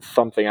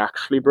something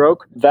actually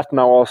broke. That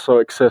now also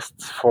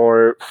exists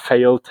for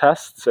failed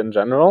tests in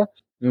general.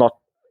 Not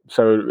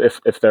so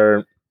if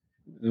they're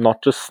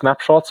not just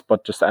snapshots,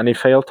 but just any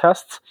failed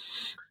tests.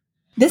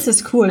 This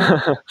is cool.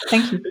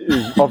 Thank you.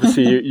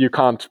 Obviously, you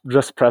can't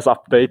just press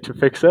update to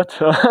fix it.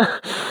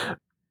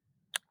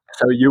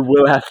 So you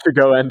will have to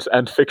go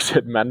and fix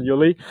it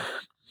manually.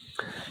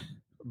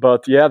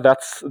 But yeah,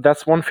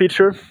 that's one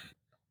feature.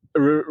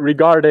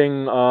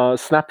 Regarding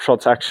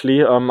snapshots,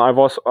 actually,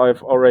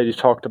 I've already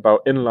talked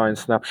about inline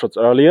snapshots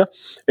earlier.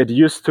 It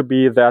used to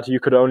be that you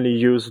could only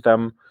use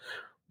them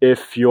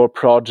if your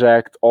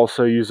project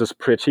also uses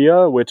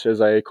Prettier, which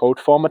is a code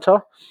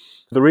formatter.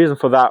 The reason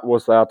for that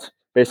was that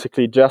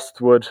basically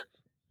Jest would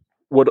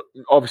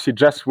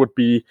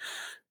be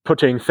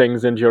putting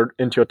things into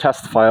your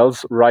test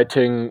files,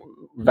 writing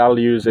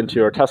values into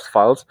your test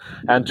files,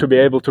 and to be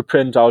able to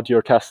print out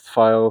your test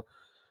file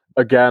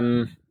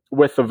again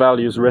with the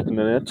values written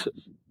in it,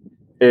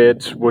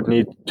 it would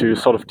need to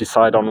sort of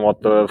decide on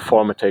what the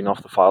formatting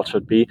of the file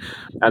should be.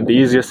 And the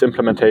easiest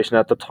implementation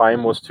at the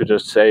time was to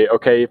just say,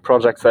 okay,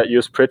 projects that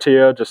use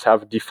Prettier just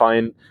have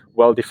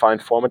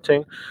well-defined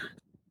formatting.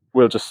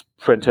 We'll just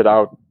print it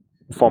out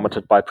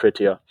formatted by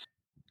Prettier.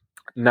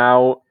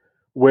 Now,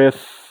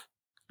 with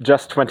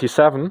Jest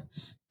 27,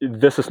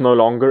 this is no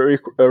longer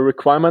a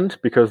requirement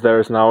because there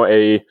is now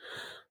a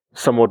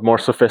somewhat more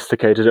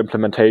sophisticated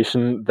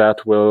implementation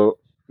that will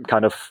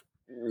kind of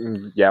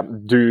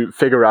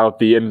figure out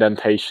the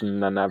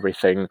indentation and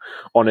everything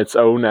on its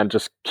own and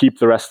just keep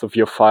the rest of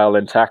your file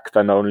intact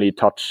and only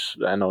touch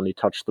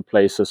the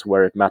places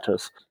where it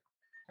matters.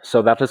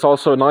 So that is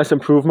also a nice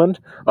improvement.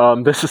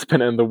 This has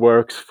been in the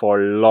works for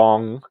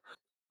long.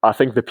 I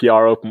think the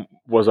PR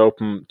was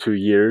open 2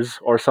 years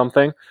or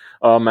something,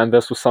 and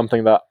this was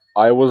something that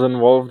I was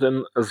involved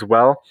in as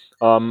well.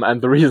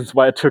 And the reasons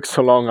why it took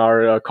so long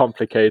are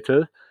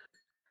complicated.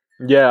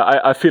 Yeah,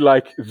 I feel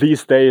like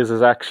these days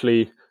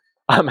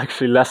I'm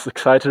actually less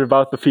excited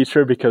about the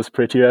feature because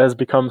Prettier has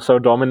become so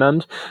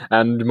dominant,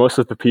 and most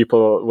of the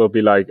people will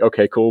be like,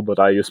 okay, cool, but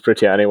I use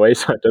Prettier anyway,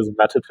 so it doesn't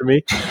matter to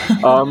me.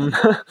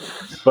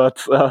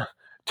 But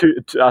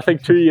I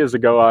think 2 years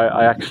ago,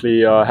 I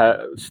actually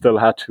still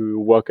had to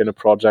work in a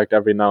project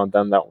every now and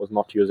then that was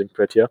not using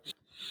Prettier.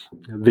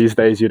 These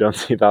days, you don't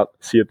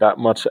see it that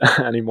much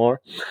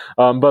anymore,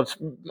 but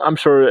I'm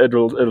sure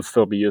it'll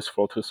still be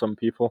useful to some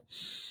people.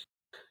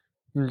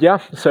 Yeah,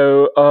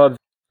 so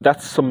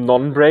that's some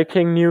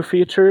non-breaking new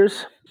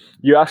features.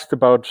 You asked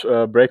about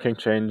breaking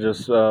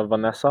changes,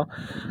 Vanessa.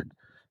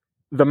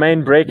 The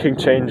main breaking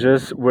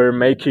changes we're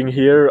making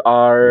here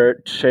are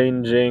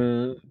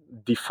changing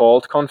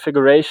default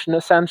configuration,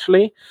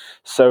 essentially.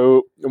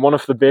 So one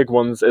of the big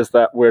ones is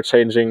that we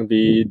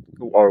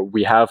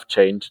have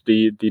changed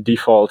the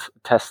default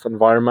test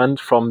environment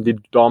from the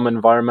DOM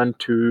environment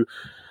to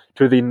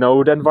the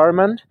node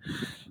environment.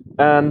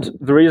 And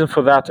the reason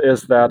for that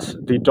is that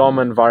the DOM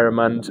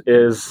environment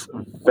is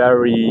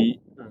very,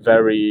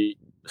 very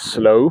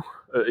slow.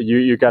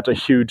 You get a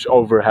huge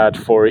overhead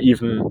for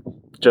even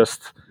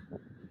just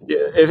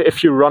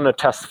if you run a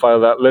test file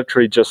that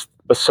literally just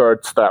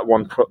asserts that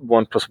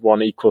 1 plus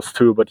 1 equals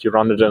 2, but you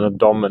run it in a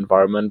DOM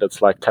environment,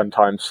 it's like 10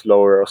 times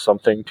slower or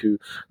something to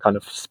kind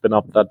of spin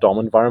up that DOM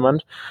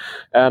environment.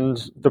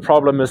 And the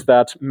problem is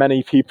that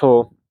many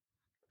people,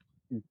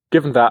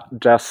 given that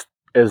Jest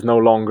is no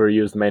longer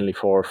used mainly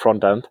for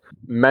front end,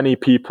 many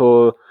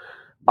people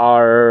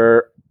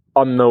are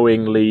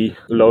unknowingly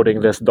loading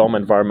this DOM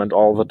environment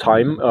all the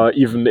time,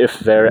 even if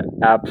their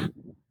app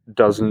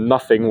does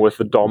nothing with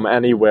the DOM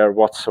anywhere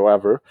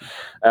whatsoever,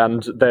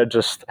 and they're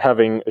just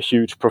having a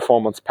huge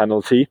performance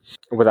penalty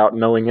without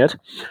knowing it.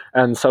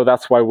 And so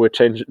that's why we're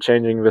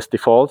changing this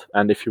default.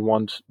 And if you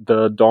want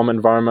the DOM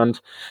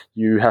environment,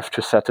 you have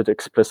to set it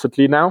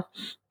explicitly now.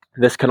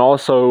 This can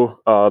also,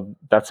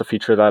 that's a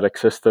feature that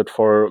existed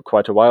for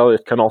quite a while.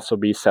 It can also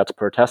be set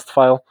per test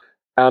file.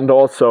 And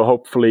also,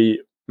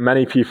 hopefully,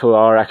 many people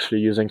are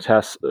actually using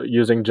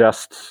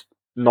Jest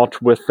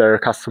not with their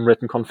custom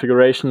written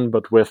configuration,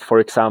 but with, for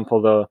example,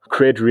 the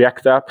create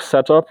React app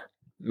setup.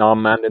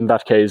 And in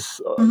that case,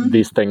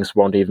 these things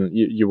won't even,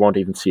 you won't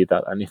even see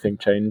that anything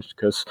changed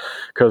because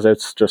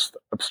it's just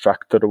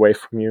abstracted away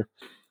from you.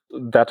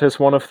 That is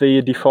one of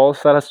the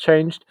defaults that has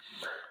changed.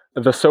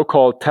 The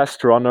so-called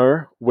test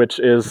runner, which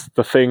is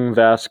the thing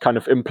that kind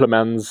of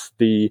implements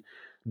the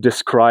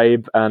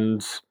describe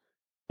and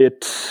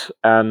it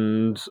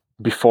and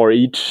before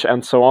each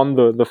and so on,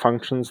 the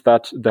functions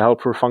the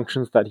helper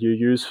functions that you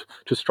use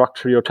to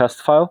structure your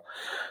test file.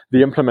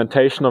 The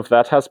implementation of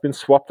that has been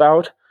swapped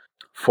out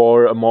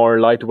for a more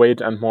lightweight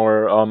and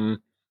more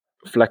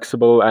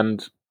flexible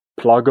and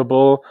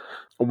pluggable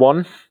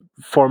one.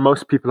 For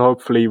most people,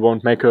 hopefully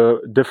won't make a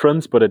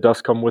difference, but it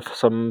does come with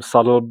some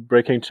subtle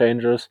breaking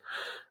changes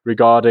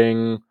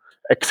regarding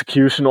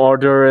execution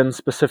order in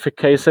specific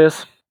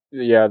cases.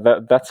 Yeah,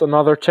 that's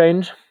another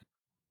change.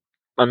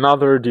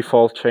 Another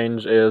default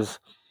change is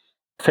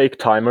fake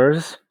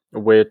timers,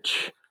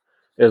 which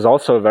is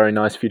also a very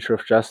nice feature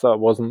of Jest that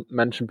wasn't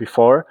mentioned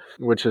before,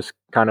 which is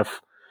kind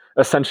of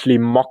essentially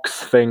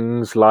mocks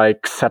things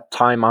like set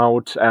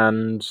timeout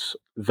and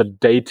the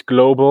date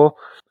global.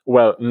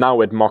 Well,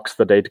 now it mocks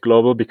the date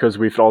global because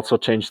we've also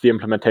changed the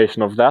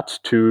implementation of that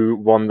to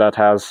one that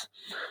has,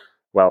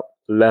 well,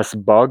 less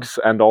bugs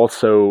and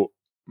also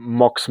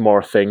mocks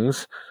more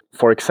things.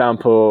 For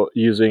example,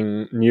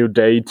 using new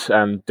date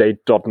and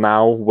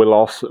date.now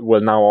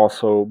will now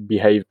also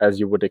behave as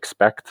you would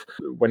expect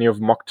when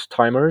you've mocked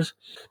timers.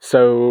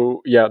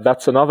 So yeah,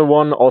 that's another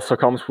one. Also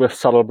comes with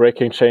subtle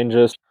breaking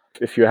changes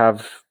if you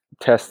have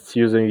tests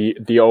using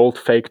the old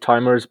fake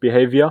timers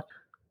behavior,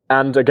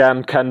 and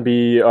again can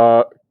be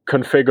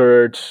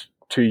configured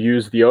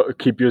to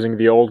keep using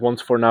the old ones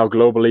for now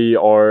globally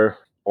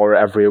or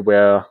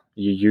everywhere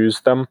you use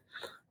them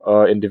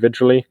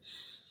individually.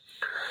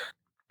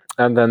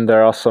 And then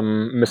there are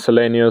some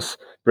miscellaneous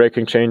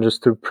breaking changes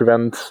to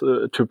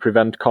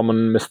prevent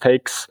common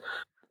mistakes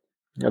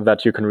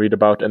that you can read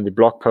about in the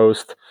blog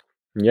post.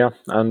 Yeah,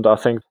 and I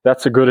think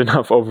that's a good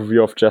enough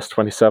overview of Jest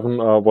 27.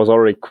 Was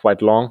already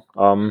quite long,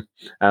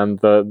 and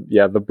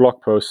the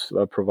blog post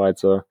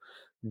provides a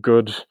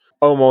good,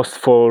 almost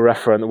full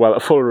reference. Well, a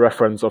full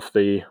reference of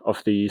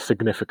the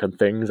significant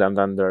things, and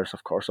then there's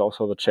of course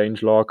also the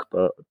changelog,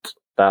 but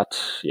that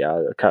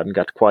can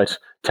get quite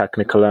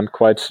technical and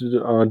quite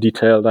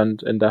detailed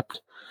and in depth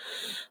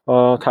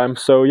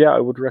times. So yeah, I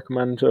would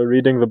recommend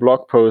reading the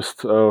blog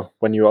post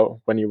when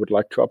you would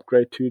like to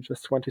upgrade to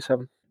Jest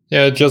 27.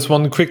 Yeah, just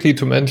one quickly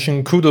to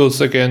mention, kudos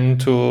again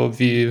to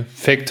the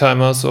fake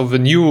timers or the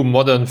new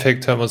modern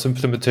fake timers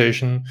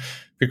implementation,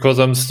 because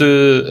I'm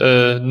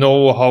still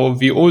know how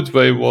the old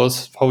way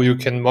was, how you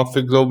can mock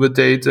the global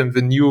date, and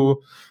the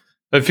new,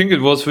 I think it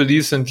was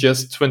released in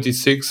Jest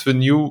 26, the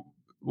new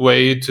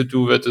way to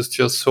do that is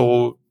just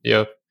so,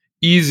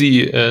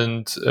 easy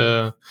and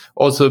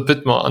also a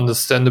bit more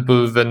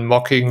understandable than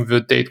mocking the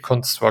date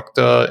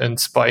constructor and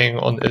spying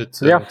on it.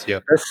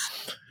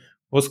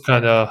 Was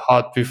kind of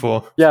hard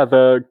before. Yeah,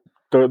 the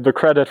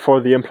credit for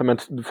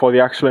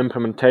the actual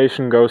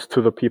implementation goes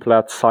to the people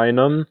at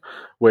Sign-On,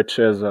 which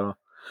is a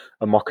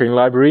mocking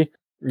library.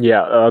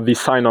 Yeah, the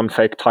Sign-On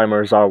fake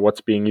timers are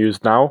what's being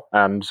used now,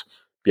 and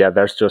yeah,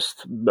 there's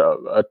just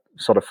a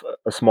sort of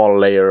a small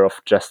layer of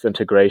Jest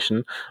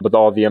integration, but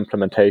all the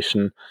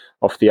implementation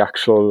of the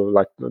actual,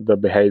 like the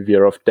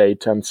behavior of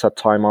date and set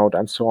timeout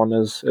and so on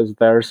is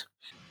theirs.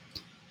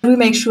 We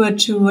make sure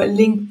to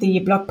link the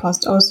blog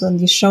post also in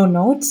the show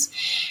notes.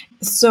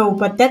 So,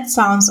 but that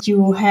sounds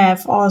you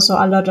have also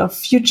a lot of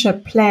future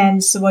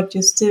plans, what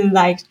you still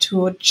like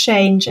to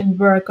change and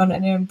work on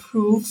and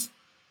improve.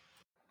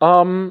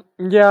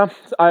 Yeah,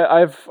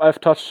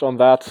 I've touched on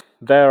that.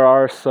 There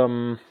are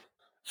some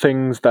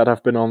things that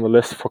have been on the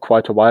list for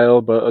quite a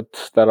while,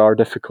 but that are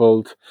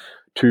difficult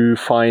to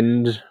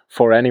find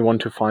for anyone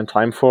to find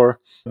time for.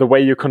 The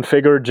way you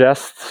configure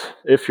Jest,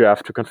 if you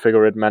have to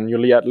configure it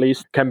manually at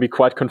least, can be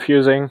quite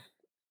confusing.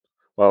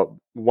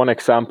 Well, one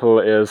example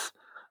is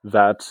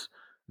that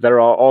there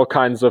are all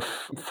kinds of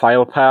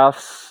file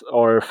paths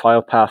or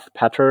file path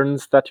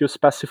patterns that you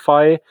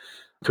specify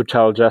to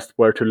tell Jest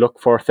where to look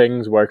for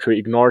things, where to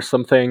ignore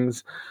some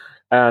things.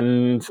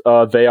 And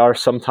they are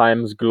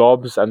sometimes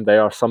globs and they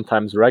are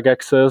sometimes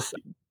regexes.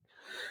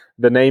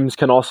 The names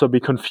can also be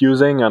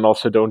confusing and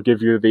also don't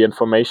give you the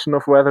information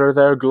of whether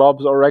they're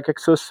globs or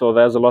regexes, so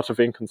there's a lot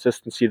of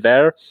inconsistency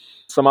there.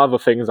 Some other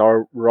things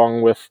are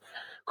wrong with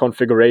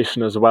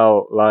configuration as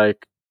well,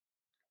 like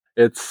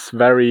it's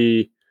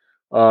very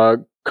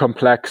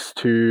complex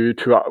to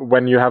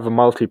when you have a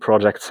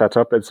multi-project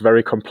setup, it's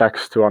very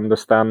complex to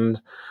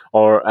understand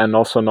and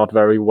also not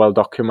very well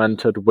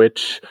documented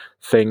which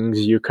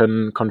things you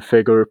can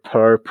configure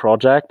per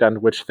project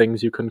and which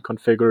things you can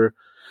configure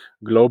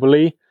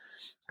globally.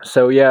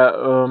 So yeah,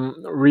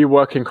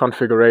 reworking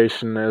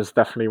configuration is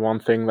definitely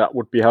one thing that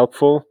would be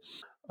helpful.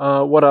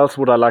 What else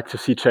would I like to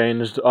see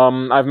changed?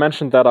 I've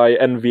mentioned that I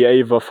envy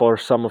Ava for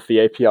some of the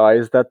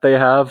APIs that they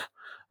have.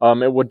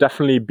 It would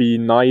definitely be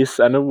nice,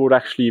 and it would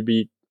actually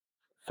be,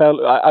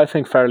 I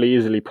think, fairly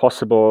easily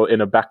possible in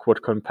a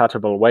backward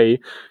compatible way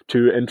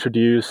to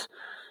introduce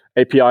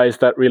APIs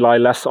that rely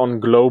less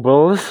on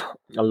globals,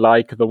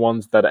 like the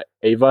ones that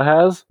Ava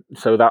has.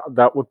 So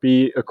that would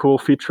be a cool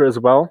feature as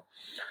well.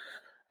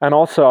 And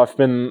also, I've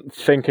been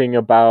thinking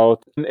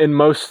about, in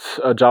most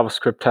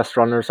JavaScript test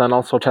runners and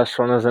also test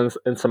runners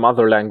in some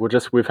other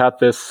languages, we've had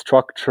this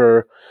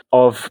structure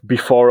of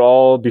before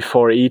all,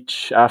 before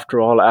each,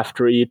 after all,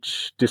 after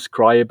each,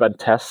 describe and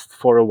test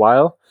for a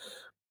while.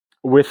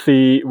 With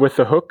the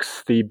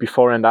hooks, the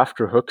before and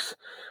after hooks,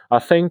 I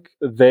think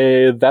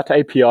that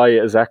API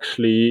is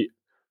actually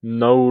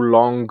no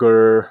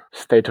longer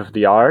state of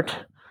the art,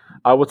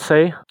 I would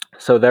say.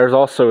 So there's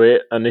also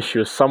an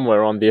issue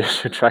somewhere on the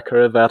issue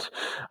tracker that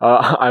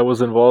I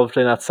was involved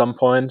in at some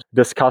point,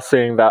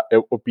 discussing that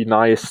it would be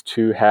nice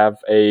to have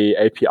a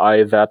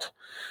API that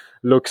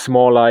looks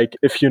more like,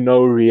 if you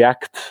know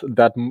React,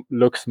 that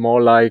looks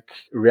more like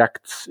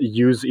React's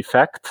use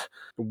effect,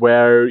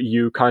 where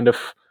you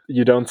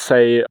don't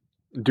say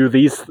do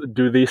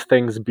these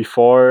things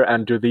before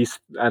and do these,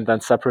 and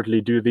then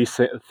separately do these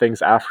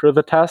things after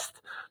the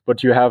test,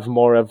 but you have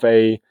more of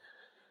a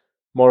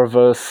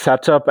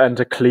setup and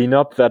a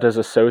cleanup that is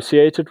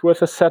associated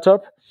with a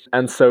setup.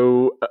 And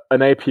so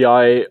an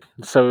API,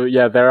 so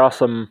yeah, there are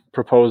some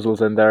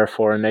proposals in there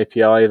for an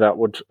API that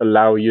would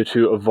allow you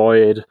to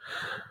avoid,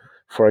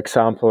 for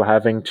example,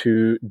 having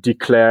to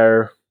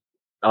declare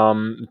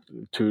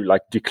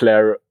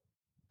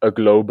a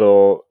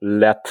global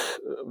let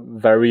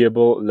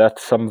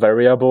some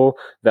variable,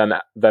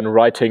 then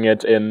writing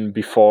it in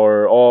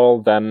before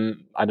all,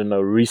 then I don't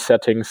know,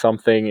 resetting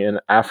something in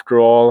after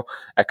all,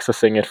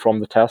 accessing it from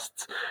the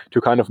tests,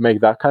 to kind of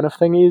make that kind of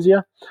thing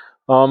easier.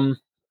 So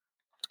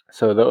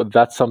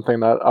that's something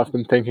that I've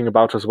been thinking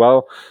about as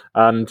well.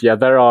 And yeah,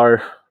 there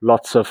are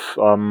lots of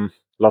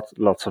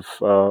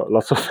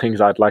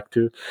things I'd like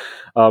to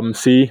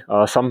see.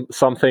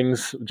 Some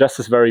things Jest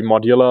is very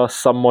modular.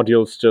 Some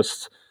modules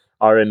just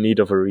are in need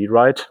of a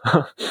rewrite.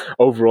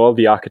 Overall,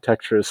 the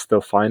architecture is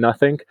still fine, I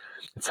think.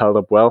 It's held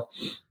up well.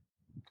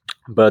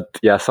 But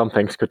yeah, some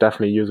things could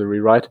definitely use a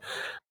rewrite.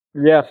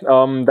 Yeah,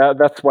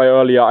 that's why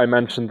earlier I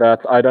mentioned that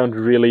I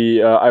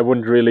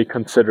wouldn't really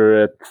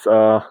consider it,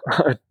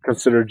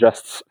 consider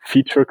Jest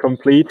feature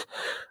complete.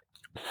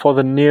 For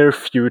the near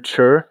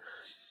future,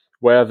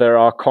 where there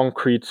are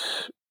concrete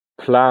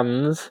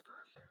plans,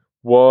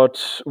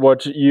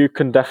 what you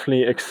can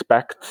definitely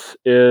expect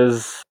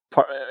is,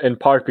 in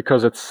part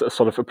because it's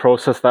sort of a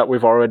process that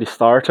we've already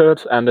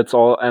started, and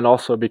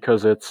also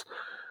because it's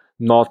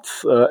not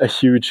a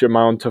huge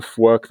amount of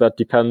work that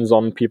depends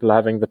on people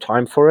having the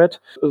time for it.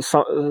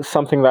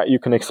 Something that you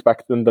can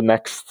expect in the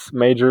next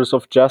majors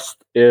of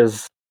Jest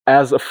is,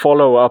 as a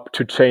follow-up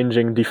to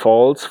changing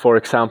defaults, for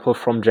example,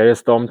 from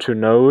JSDOM to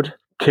Node,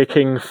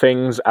 kicking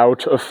things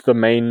out of the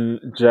main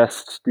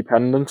Jest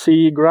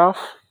dependency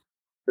graph.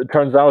 It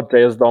turns out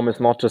JSDOM is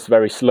not just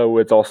very slow,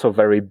 it's also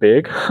very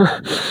big.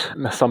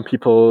 Some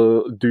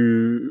people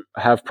do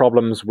have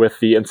problems with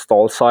the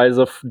install size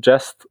of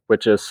Jest,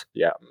 which is,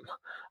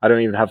 I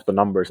don't even have the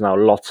numbers now,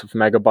 lots of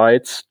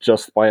megabytes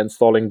just by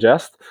installing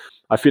Jest.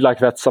 I feel like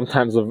that's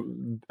sometimes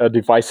a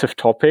divisive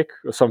topic.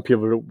 Some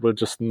people will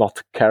just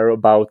not care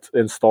about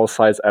install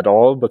size at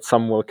all, but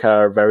some will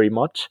care very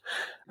much.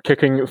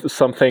 Kicking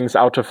some things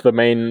out of the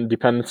main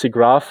dependency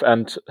graph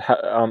and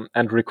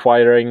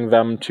requiring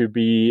them to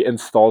be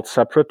installed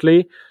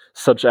separately,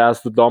 such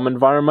as the DOM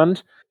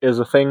environment, is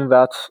a thing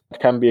that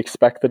can be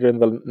expected in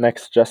the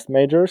next Jest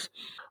majors.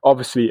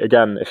 Obviously,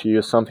 again, if you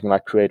use something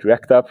like Create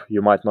React App,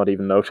 you might not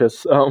even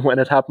notice when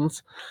it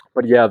happens.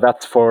 But yeah,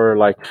 that's for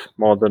like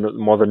more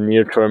the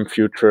near-term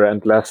future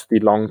and less the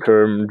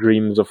long-term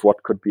dreams of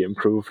what could be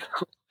improved.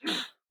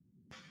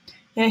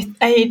 Yeah,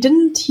 I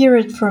didn't hear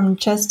it from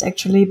Jest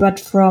actually, but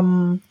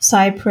from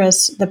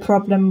Cypress, the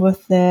problem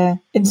with the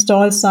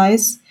install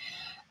size.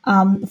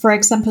 For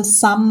example,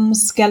 some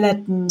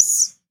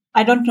skeletons,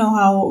 I don't know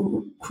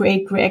how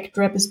Create React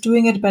App is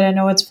doing it, but I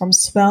know it's from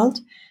Svelte.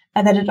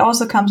 and that it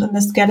also comes in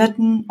the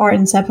skeleton or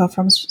in Zapper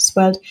from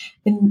Svelte,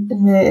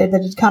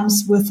 that it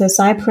comes with the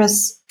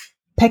Cypress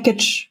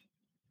package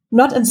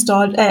not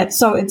installed.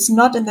 So it's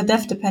not in the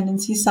dev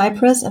dependency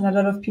Cypress, and a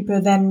lot of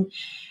people then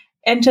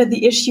enter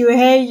the issue,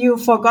 hey, you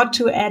forgot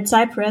to add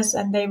Cypress,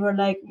 and they were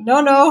like,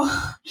 no,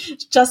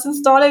 just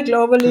install it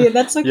globally,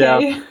 that's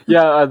okay.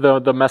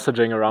 The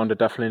messaging around it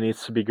definitely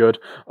needs to be good.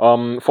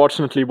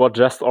 Fortunately, what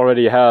Jest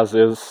already has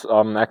is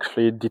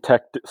actually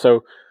detect.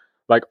 So,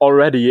 like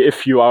already,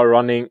 if you are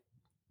running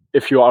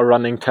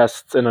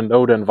tests in a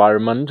node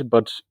environment,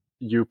 but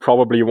you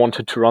probably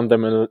wanted to run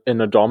them in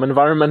a DOM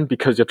environment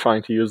because you're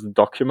trying to use the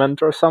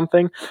document or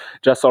something,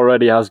 Jest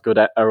already has good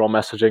error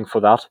messaging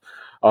for that.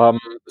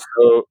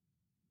 So.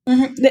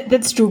 Mm-hmm.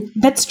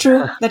 That's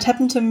true. That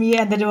happened to me,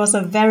 and that it was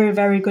a very,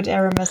 very good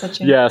error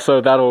messaging. Yeah,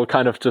 so that'll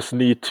kind of just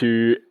need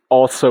to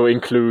also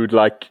include,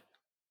 like,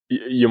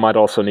 you might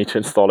also need to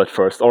install it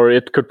first, or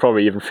it could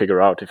probably even figure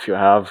out if you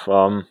have,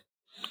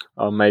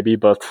 maybe,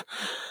 but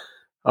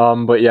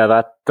yeah,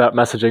 that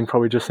messaging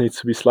probably just needs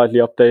to be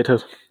slightly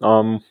updated,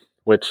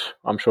 which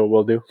I'm sure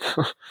we'll do.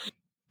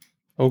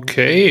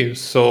 Okay,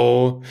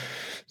 so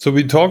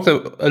we talked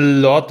a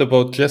lot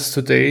about Jest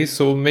today.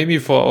 So maybe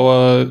for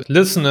our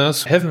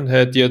listeners who haven't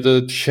had yet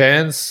a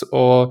chance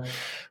or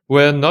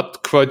were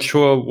not quite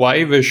sure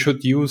why they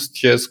should use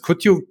Jest,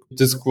 could you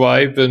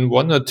describe in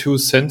 1 or 2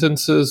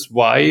 sentences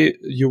why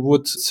you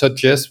would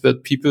suggest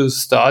that people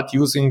start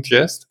using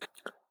Jest?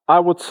 I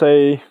would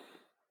say,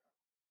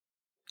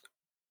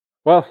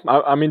 well,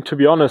 I mean, to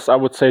be honest, I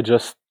would say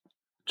just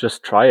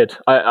try it.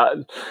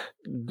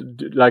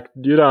 Like,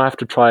 you don't have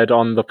to try it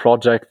on the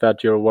project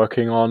that you're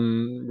working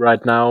on right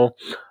now.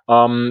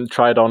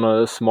 Try it on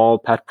a small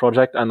pet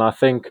project, and I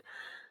think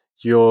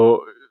the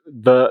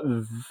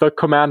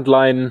command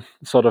line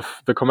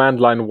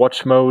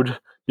watch mode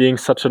being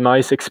such a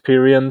nice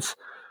experience,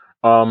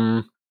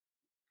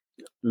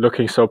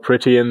 looking so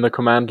pretty in the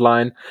command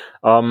line,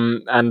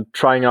 and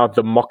trying out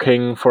the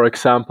mocking, for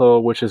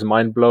example, which is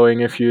mind blowing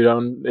if you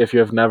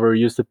have never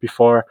used it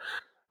before.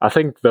 I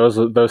think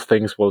those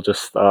things will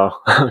just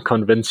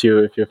convince you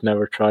if you've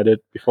never tried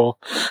it before.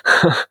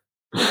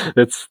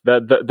 That's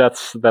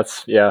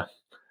yeah.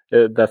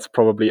 That's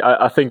probably.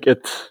 I think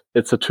it's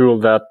a tool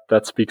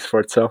that speaks for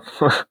itself.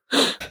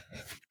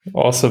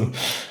 Awesome.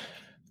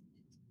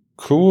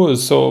 Cool.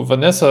 So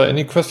Vanessa,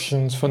 any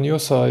questions from your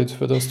side?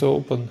 Whether still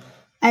open?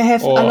 I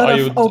have a lot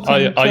of open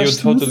questions. Are you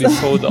totally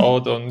sold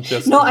out on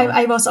Jest? No,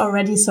 I was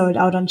already sold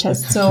out on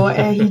Jest, so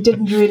he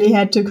didn't really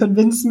had to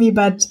convince me,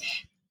 but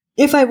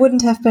if I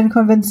wouldn't have been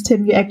convinced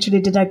him, you actually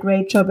did a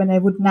great job, and I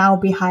would now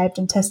be hyped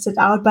and test it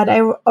out. But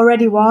I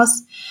already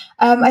was.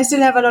 I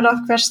still have a lot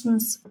of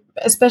questions,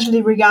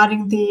 especially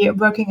regarding the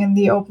working in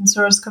the open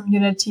source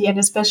community, and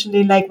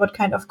especially like what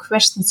kind of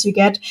questions you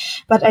get.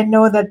 But I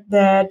know that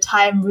the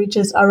time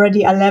reaches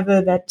already a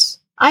level that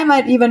I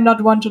might even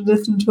not want to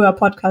listen to a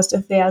podcast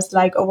if there's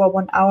like over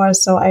 1 hour.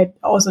 So I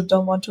also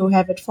don't want to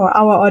have it for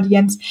our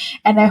audience.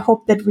 And I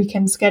hope that we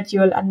can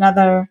schedule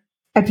another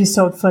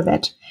episode for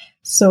that.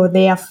 So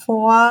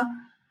therefore,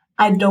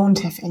 I don't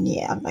have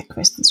any other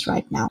questions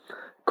right now.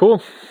 Cool.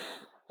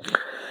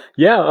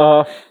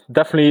 Yeah,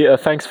 definitely.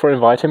 Thanks for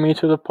inviting me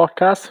to the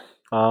podcast.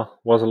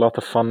 Was a lot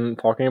of fun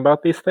talking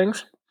about these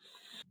things.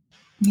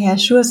 Yeah,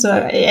 sure. So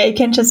I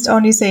can just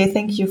only say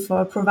thank you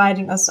for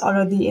providing us all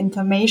of the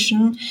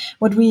information.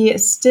 What we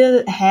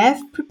still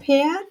have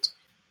prepared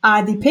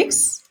are the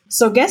picks.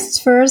 So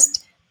guests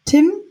first.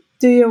 Tim,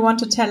 do you want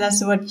to tell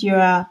us what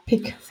your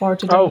pick for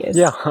today is?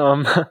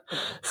 Yeah.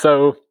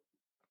 So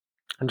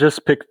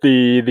just picked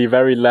the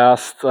very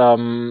last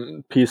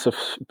piece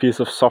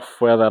of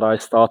software that I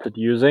started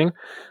using,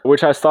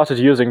 which I started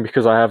using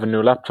because I have a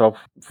new laptop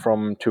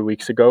from 2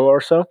 weeks ago or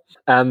so,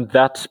 and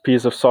that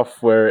piece of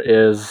software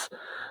is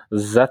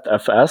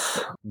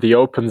ZFS, the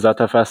Open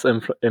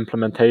ZFS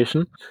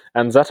implementation.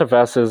 And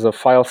ZFS is a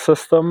file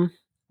system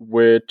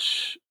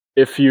which,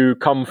 if you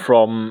come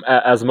from,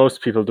 as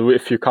most people do,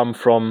 if you come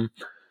from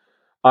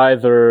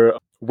either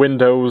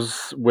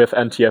Windows with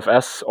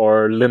NTFS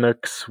or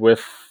Linux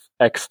with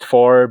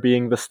ext4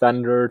 being the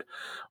standard,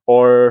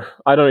 or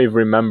I don't even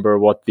remember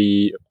what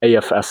the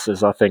AFS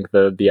is, I think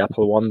the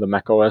Apple one, the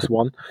Mac OS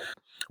one,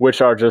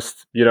 which are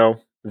just,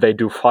 they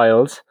do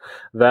files,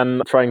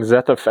 then trying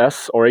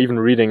ZFS or even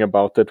reading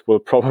about it will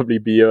probably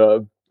be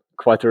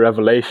quite a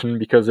revelation,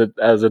 because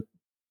as it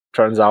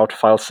turns out,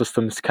 file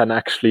systems can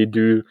actually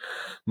do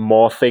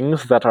more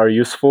things that are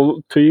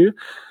useful to you.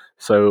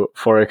 So,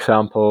 for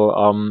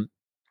example,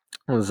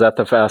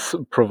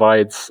 ZFS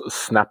provides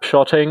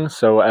snapshotting.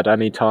 So at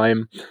any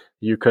time,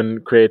 you can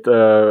create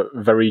a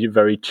very,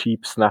 very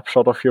cheap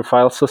snapshot of your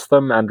file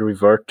system and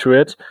revert to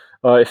it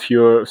if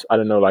you're,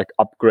 like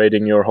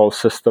upgrading your whole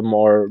system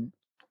or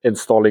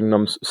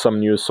installing some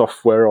new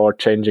software or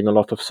changing a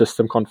lot of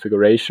system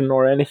configuration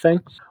or anything.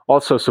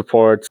 Also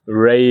supports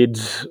RAID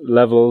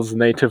levels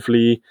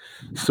natively,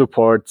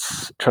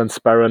 supports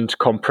transparent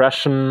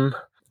compression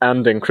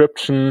and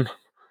encryption,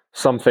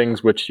 some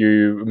things which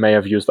you may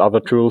have used other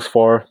tools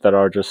for that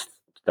are just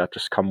that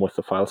just come with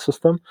the file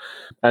system.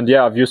 And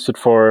yeah, I've used it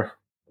for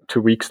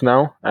 2 weeks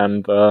now,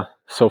 and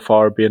so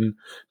far been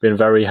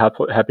very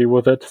happy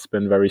with it. It's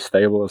been very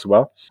stable as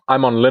well.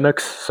 I'm on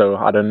Linux, so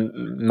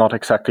not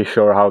exactly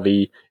sure how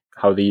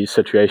the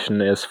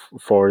situation is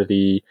for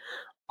the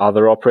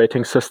other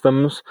operating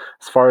systems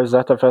as far as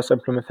ZFS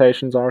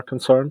implementations are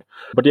concerned.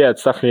 But yeah,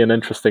 it's definitely an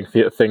interesting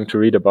thing to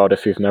read about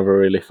if you've never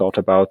really thought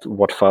about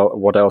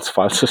what else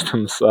file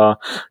systems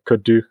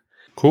could do.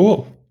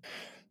 Cool.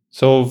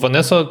 So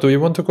Vanessa, do you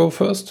want to go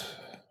first?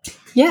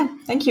 Yeah,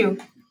 thank you.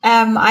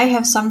 I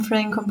have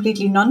something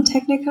completely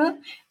non-technical.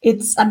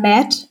 It's a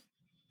mat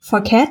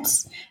for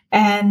cats.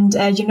 And,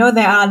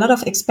 there are a lot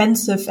of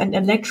expensive and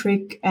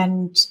electric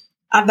and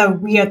other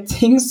weird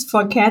things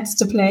for cats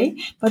to play.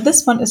 But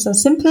this one is a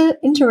simple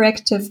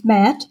interactive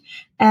mat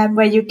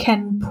where you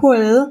can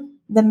pull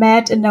the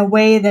mat in a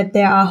way that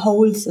there are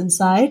holes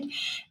inside.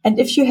 And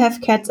if you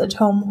have cats at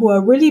home who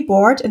are really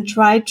bored and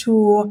try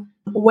to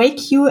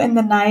wake you in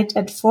the night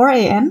at 4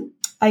 a.m.,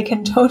 I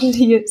can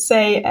totally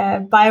say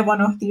buy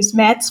one of these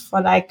mats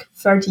for like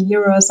 30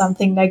 euro or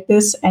something like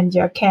this, and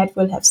your cat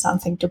will have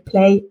something to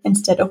play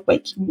instead of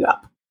waking you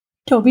up.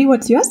 Toby,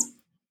 what's yours?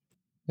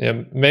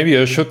 Yeah, maybe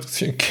I should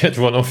get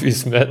one of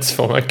these mats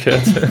for my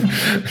cat.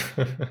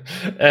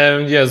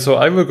 So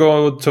I will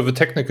go to the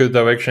technical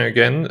direction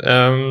again.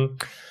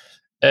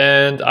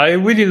 And I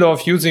really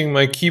love using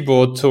my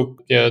keyboard to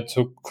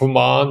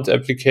command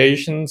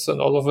applications and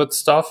all of that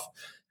stuff.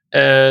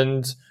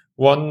 And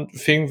one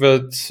thing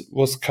that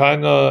was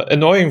kind of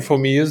annoying for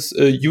me is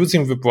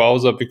using the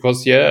browser,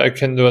 because I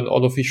can learn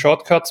all of the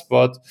shortcuts,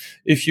 but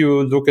if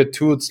you look at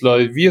tools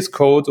like VS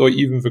Code or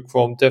even the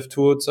Chrome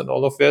DevTools and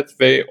all of that,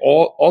 they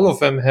all of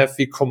them have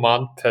the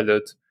command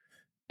palette.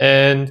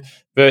 And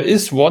there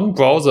is one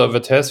browser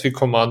that has the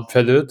command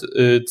palette.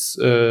 It's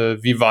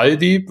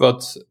Vivaldi,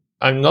 but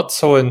I'm not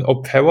so an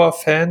Opera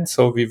fan,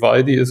 so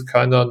Vivaldi is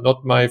kind of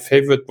not my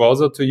favorite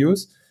browser to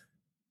use.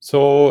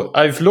 So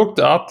I've looked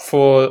up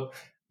for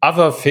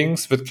other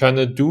things that kind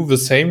of do the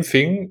same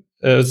thing,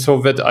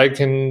 so that I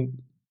can,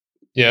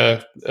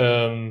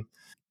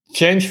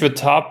 change the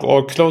tab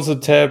or close a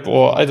tab,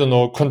 or I don't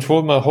know,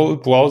 control my whole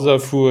browser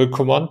through a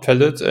command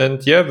palette. And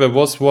there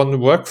was one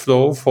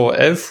workflow for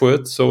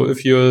Alfred. So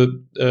if you're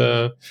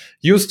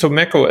used to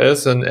Mac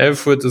OS, and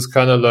Alfred is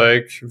kind of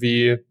like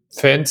the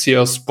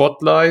fancier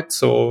Spotlight.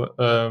 So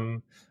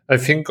I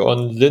think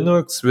on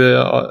Linux there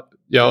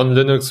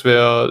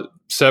are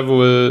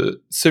several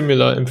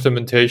similar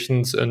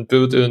implementations and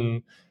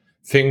built-in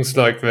things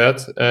like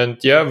that. And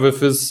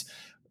with this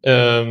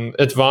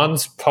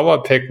advanced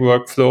Power Pack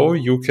workflow,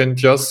 you can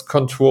just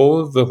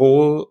control the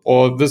whole,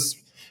 or this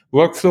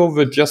workflow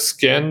will just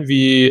scan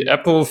the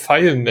Apple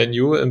file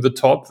menu in the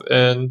top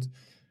and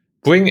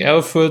bring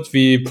Alfred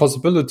the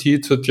possibility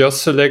to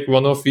just select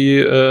one of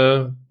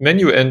the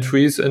menu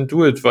entries and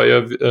do it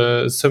via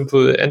a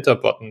simple enter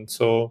button.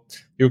 So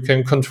you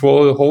can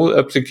control whole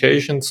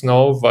applications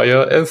now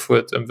via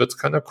Alfred, and that's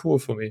kind of cool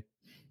for me.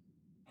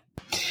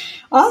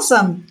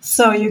 Awesome.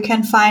 So you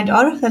can find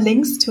all of the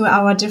links to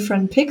our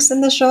different picks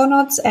in the show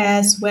notes,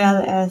 as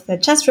well as the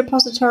Jest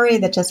repository,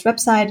 the Jest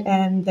website,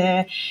 and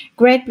the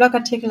great blog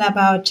article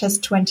about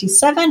Jest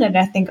 27. And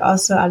I think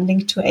also a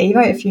link to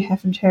Ava if you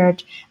haven't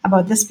heard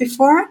about this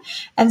before.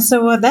 And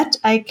so with that,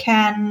 I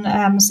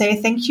can say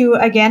thank you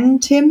again,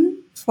 Tim,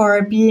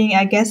 for being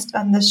a guest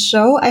on the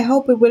show. I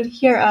hope we will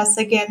hear us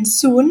again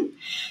soon.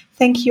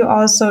 Thank you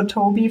also,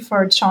 Toby,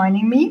 for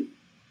joining me.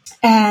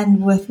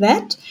 And with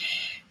that,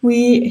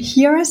 we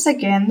hear us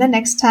again the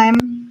next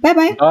time.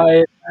 Bye-bye.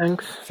 Bye.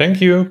 Thanks. Thank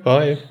you.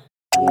 Bye.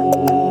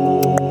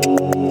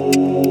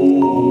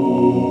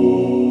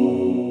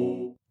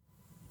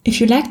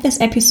 If you liked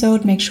this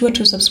episode, make sure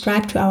to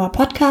subscribe to our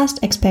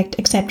podcast, Expect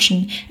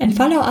Exception, and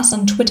follow us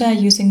on Twitter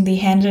using the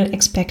handle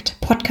Expect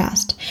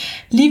Podcast.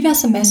 Leave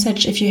us a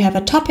message if you have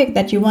a topic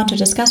that you want to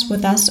discuss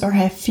with us or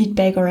have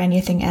feedback or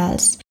anything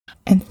else.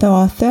 And for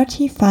our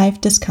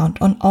 35%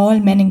 discount on all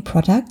Manning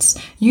products,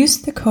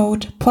 use the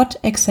code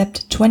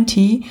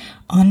PODACCEPT20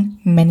 on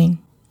Manning.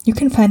 You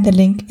can find the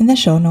link in the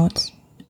show notes.